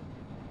not?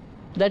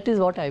 That is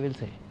what I will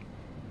say.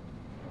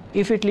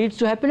 If it leads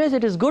to happiness,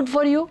 it is good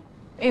for you.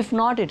 If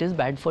not, it is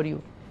bad for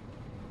you.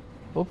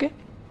 Okay?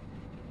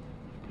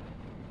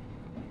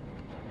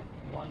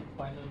 One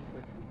final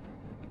question.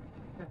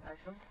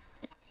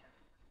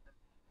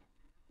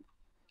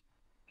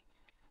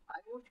 I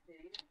would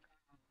say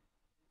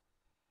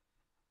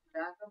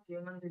lack of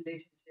human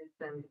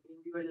relationships and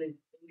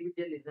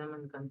individualism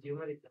and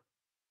consumerism.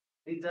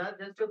 These are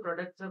just the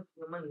products of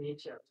human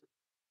nature,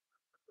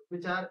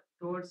 which are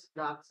towards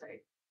dark side.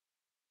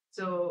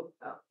 So,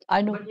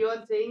 I know. but you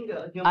are saying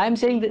I am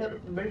saying beings that. are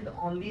built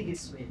only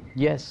this way.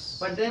 Yes.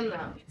 But then,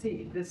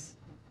 see, this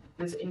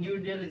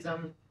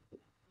individualism,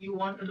 you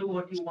want to do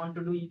what you want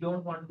to do. You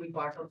don't want to be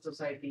part of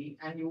society,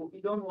 and you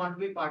don't want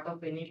to be part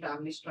of any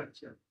family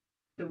structure.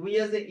 So we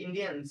as the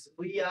Indians,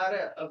 we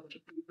are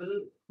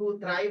people who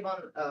thrive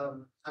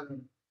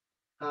on,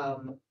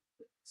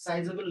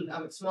 sizable,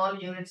 small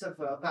units of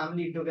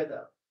family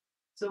together.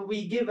 So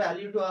we give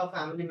value to our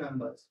family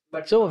members.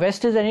 But So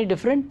West is any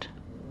different?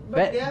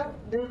 but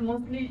they're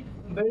mostly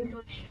built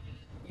on.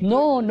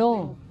 No.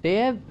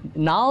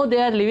 Now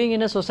they are living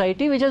in a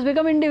society which has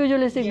become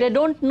individualistic. Yes. They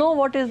don't know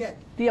what is Yes.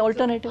 the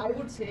alternative. So I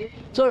would say.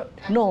 So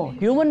no,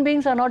 actually- human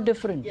beings are not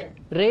different. Yes.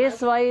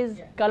 Race-wise,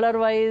 Yes.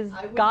 color-wise,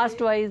 I would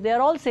caste-wise, they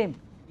are all same.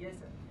 Yes,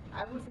 sir.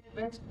 I would say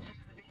West has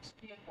reached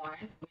a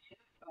point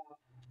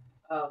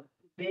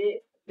where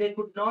they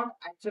could not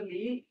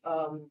actually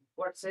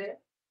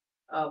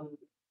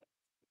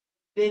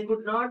they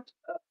could not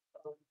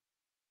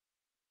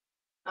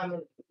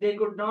they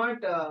could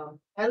not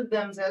help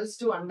themselves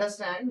to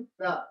understand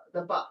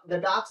the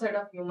dark side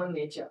of human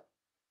nature.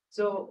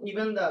 So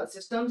even the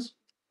systems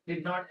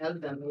did not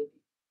help them maybe.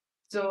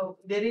 So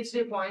they reached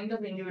a point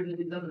of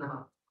individualism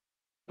now.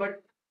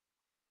 But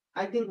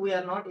I think we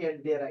are not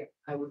yet there,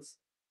 I would say.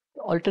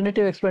 The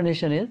alternative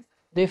explanation is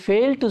they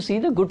fail to see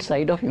the good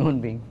side of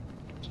human being.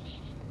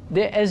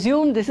 They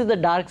assume this is the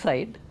dark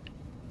side,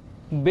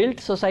 built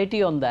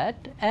society on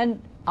that,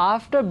 and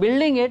after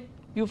building it,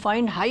 you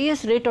find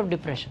highest rate of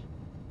depression.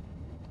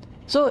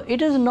 So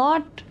it is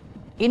not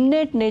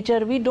innate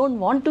nature. We don't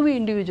want to be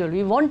individual.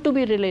 We want to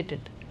be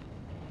related.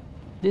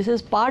 This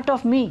is part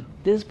of me.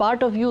 This is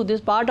part of you. This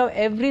is part of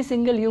every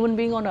single human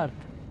being on earth.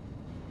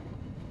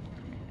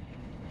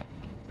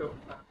 So,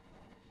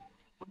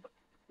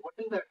 what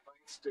is the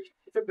advice to you?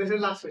 So this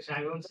is last question.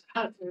 I won't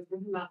start. This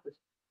is last question.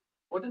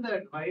 What is the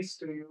advice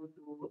to you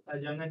to a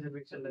younger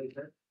generation like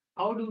that?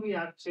 How do we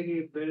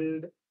actually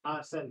build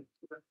ourselves?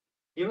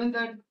 Given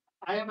that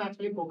I am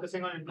actually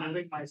focusing on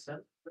improving myself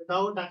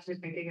without actually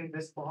thinking in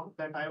this form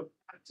that I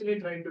actually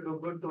trying to do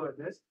good to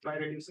others by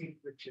reducing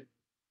friction.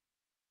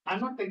 I'm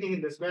not thinking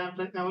in this way. I'm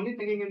only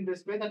thinking in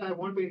this way that I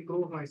want to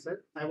improve myself.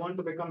 I want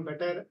to become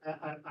better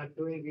at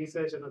doing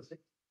research and all that.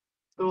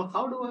 So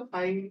how do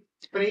I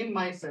frame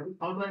myself?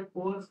 How do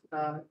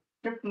I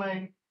shift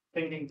my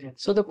thinking?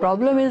 So the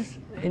problem is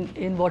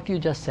in what you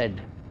just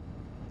said.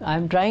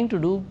 I'm trying to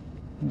do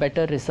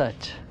better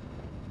research.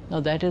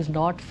 Now that is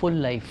not full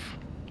life.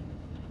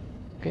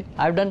 Okay,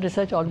 I've done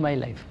research all my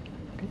life,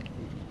 okay?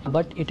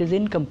 But it is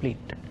incomplete.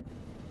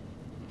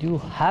 You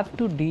have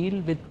to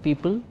deal with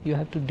people, you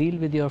have to deal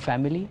with your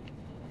family,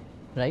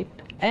 right?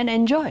 And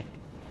enjoy,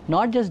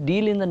 not just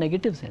deal in the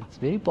negative sense,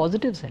 very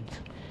positive sense.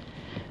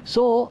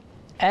 So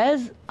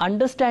as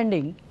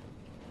understanding,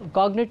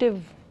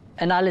 cognitive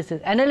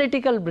analysis,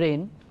 analytical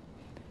brain,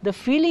 the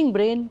feeling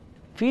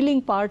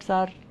parts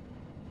are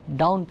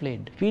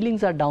downplayed,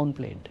 feelings are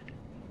downplayed.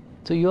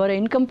 So you are an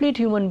incomplete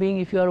human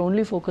being if you are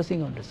only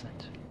focusing on research.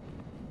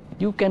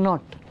 You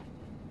cannot.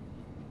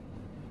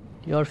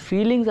 Your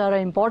feelings are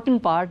an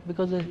important part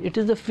because it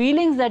is the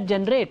feelings that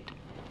generate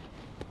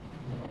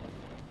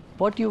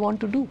what you want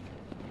to do.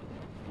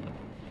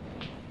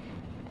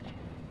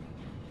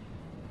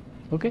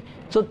 Okay,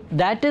 so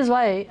that is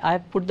why I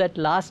have put that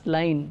last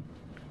line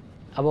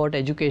about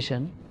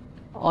education,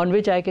 on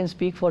which I can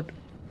speak for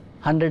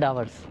 100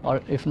 hours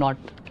or if not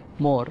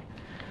more.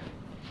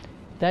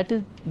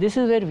 This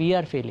is where we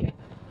are failing.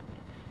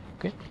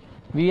 Okay,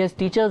 we as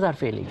teachers are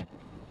failing.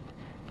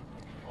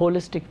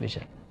 Holistic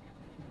vision.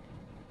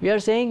 We are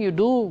saying you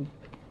do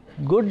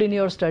good in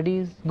your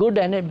studies,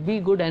 be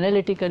good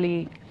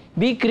analytically,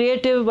 be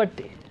creative, but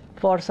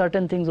for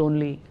certain things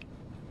only.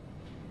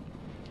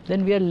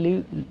 Then we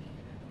are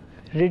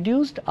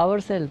reduced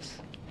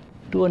ourselves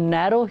to a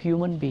narrow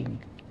human being,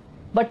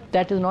 but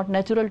that is not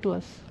natural to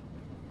us,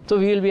 so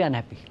we will be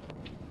unhappy.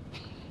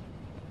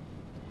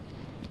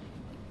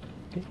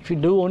 Okay? If you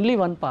do only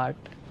one part,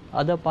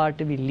 other part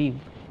we leave.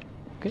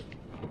 Okay?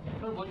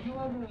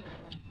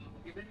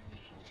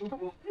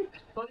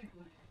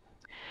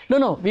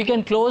 No, we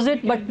can close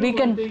it, but we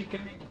can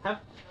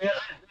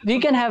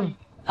have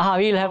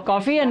we'll have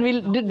coffee and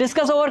we'll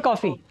discuss over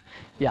coffee.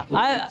 Yeah,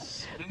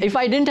 if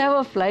I didn't have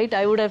a flight,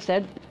 I would have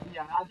said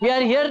we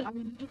are here.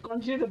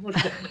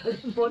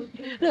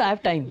 No, I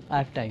have time.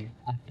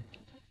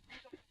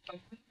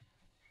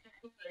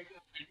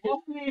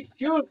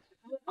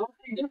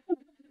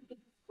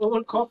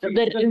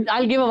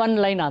 I'll give a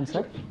one-line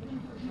answer.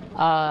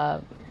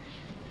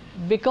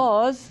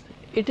 Because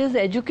it is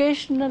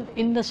educational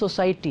in the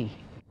society.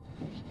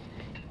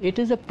 It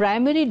is a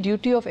primary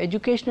duty of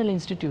educational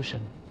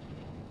institution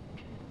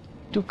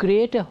to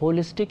create a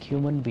holistic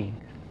human being.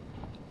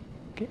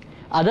 Okay?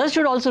 Others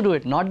should also do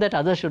it, not that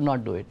others should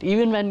not do it.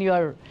 Even when you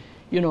are,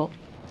 you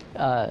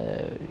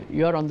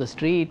are on the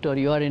street or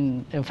you are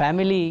in a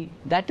family,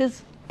 that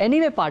is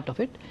anyway part of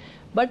it.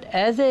 But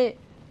as a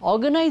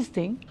organized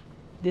thing,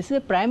 this is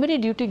a primary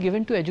duty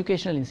given to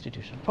educational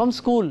institution from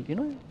school,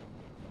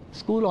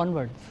 school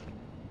onwards.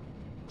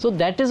 So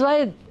that is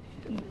why,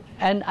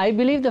 and I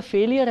believe the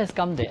failure has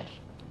come there.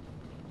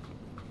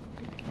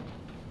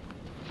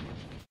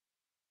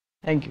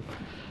 Thank you.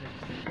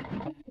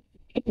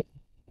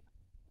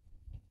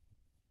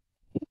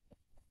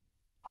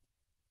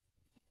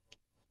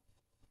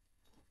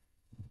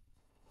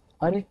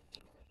 Are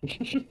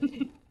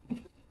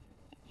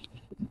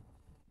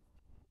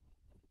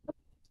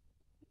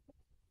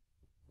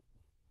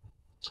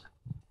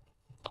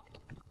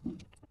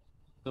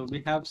So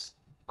we have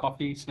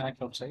coffee,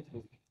 snacks outside.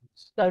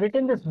 So I've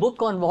written this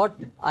book on what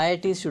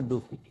IITs should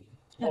do.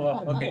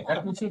 Oh, okay.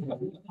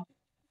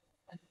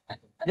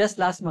 Just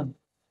last month.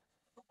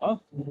 Oh.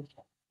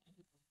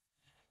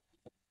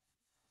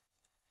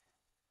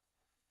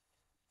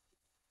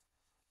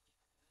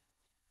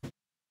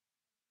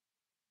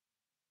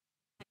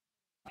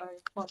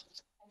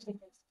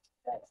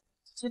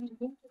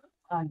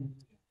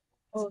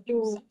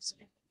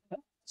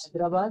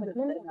 Hyderabad.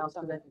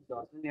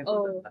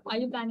 Oh, are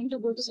you planning to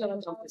go to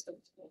Hyderabad?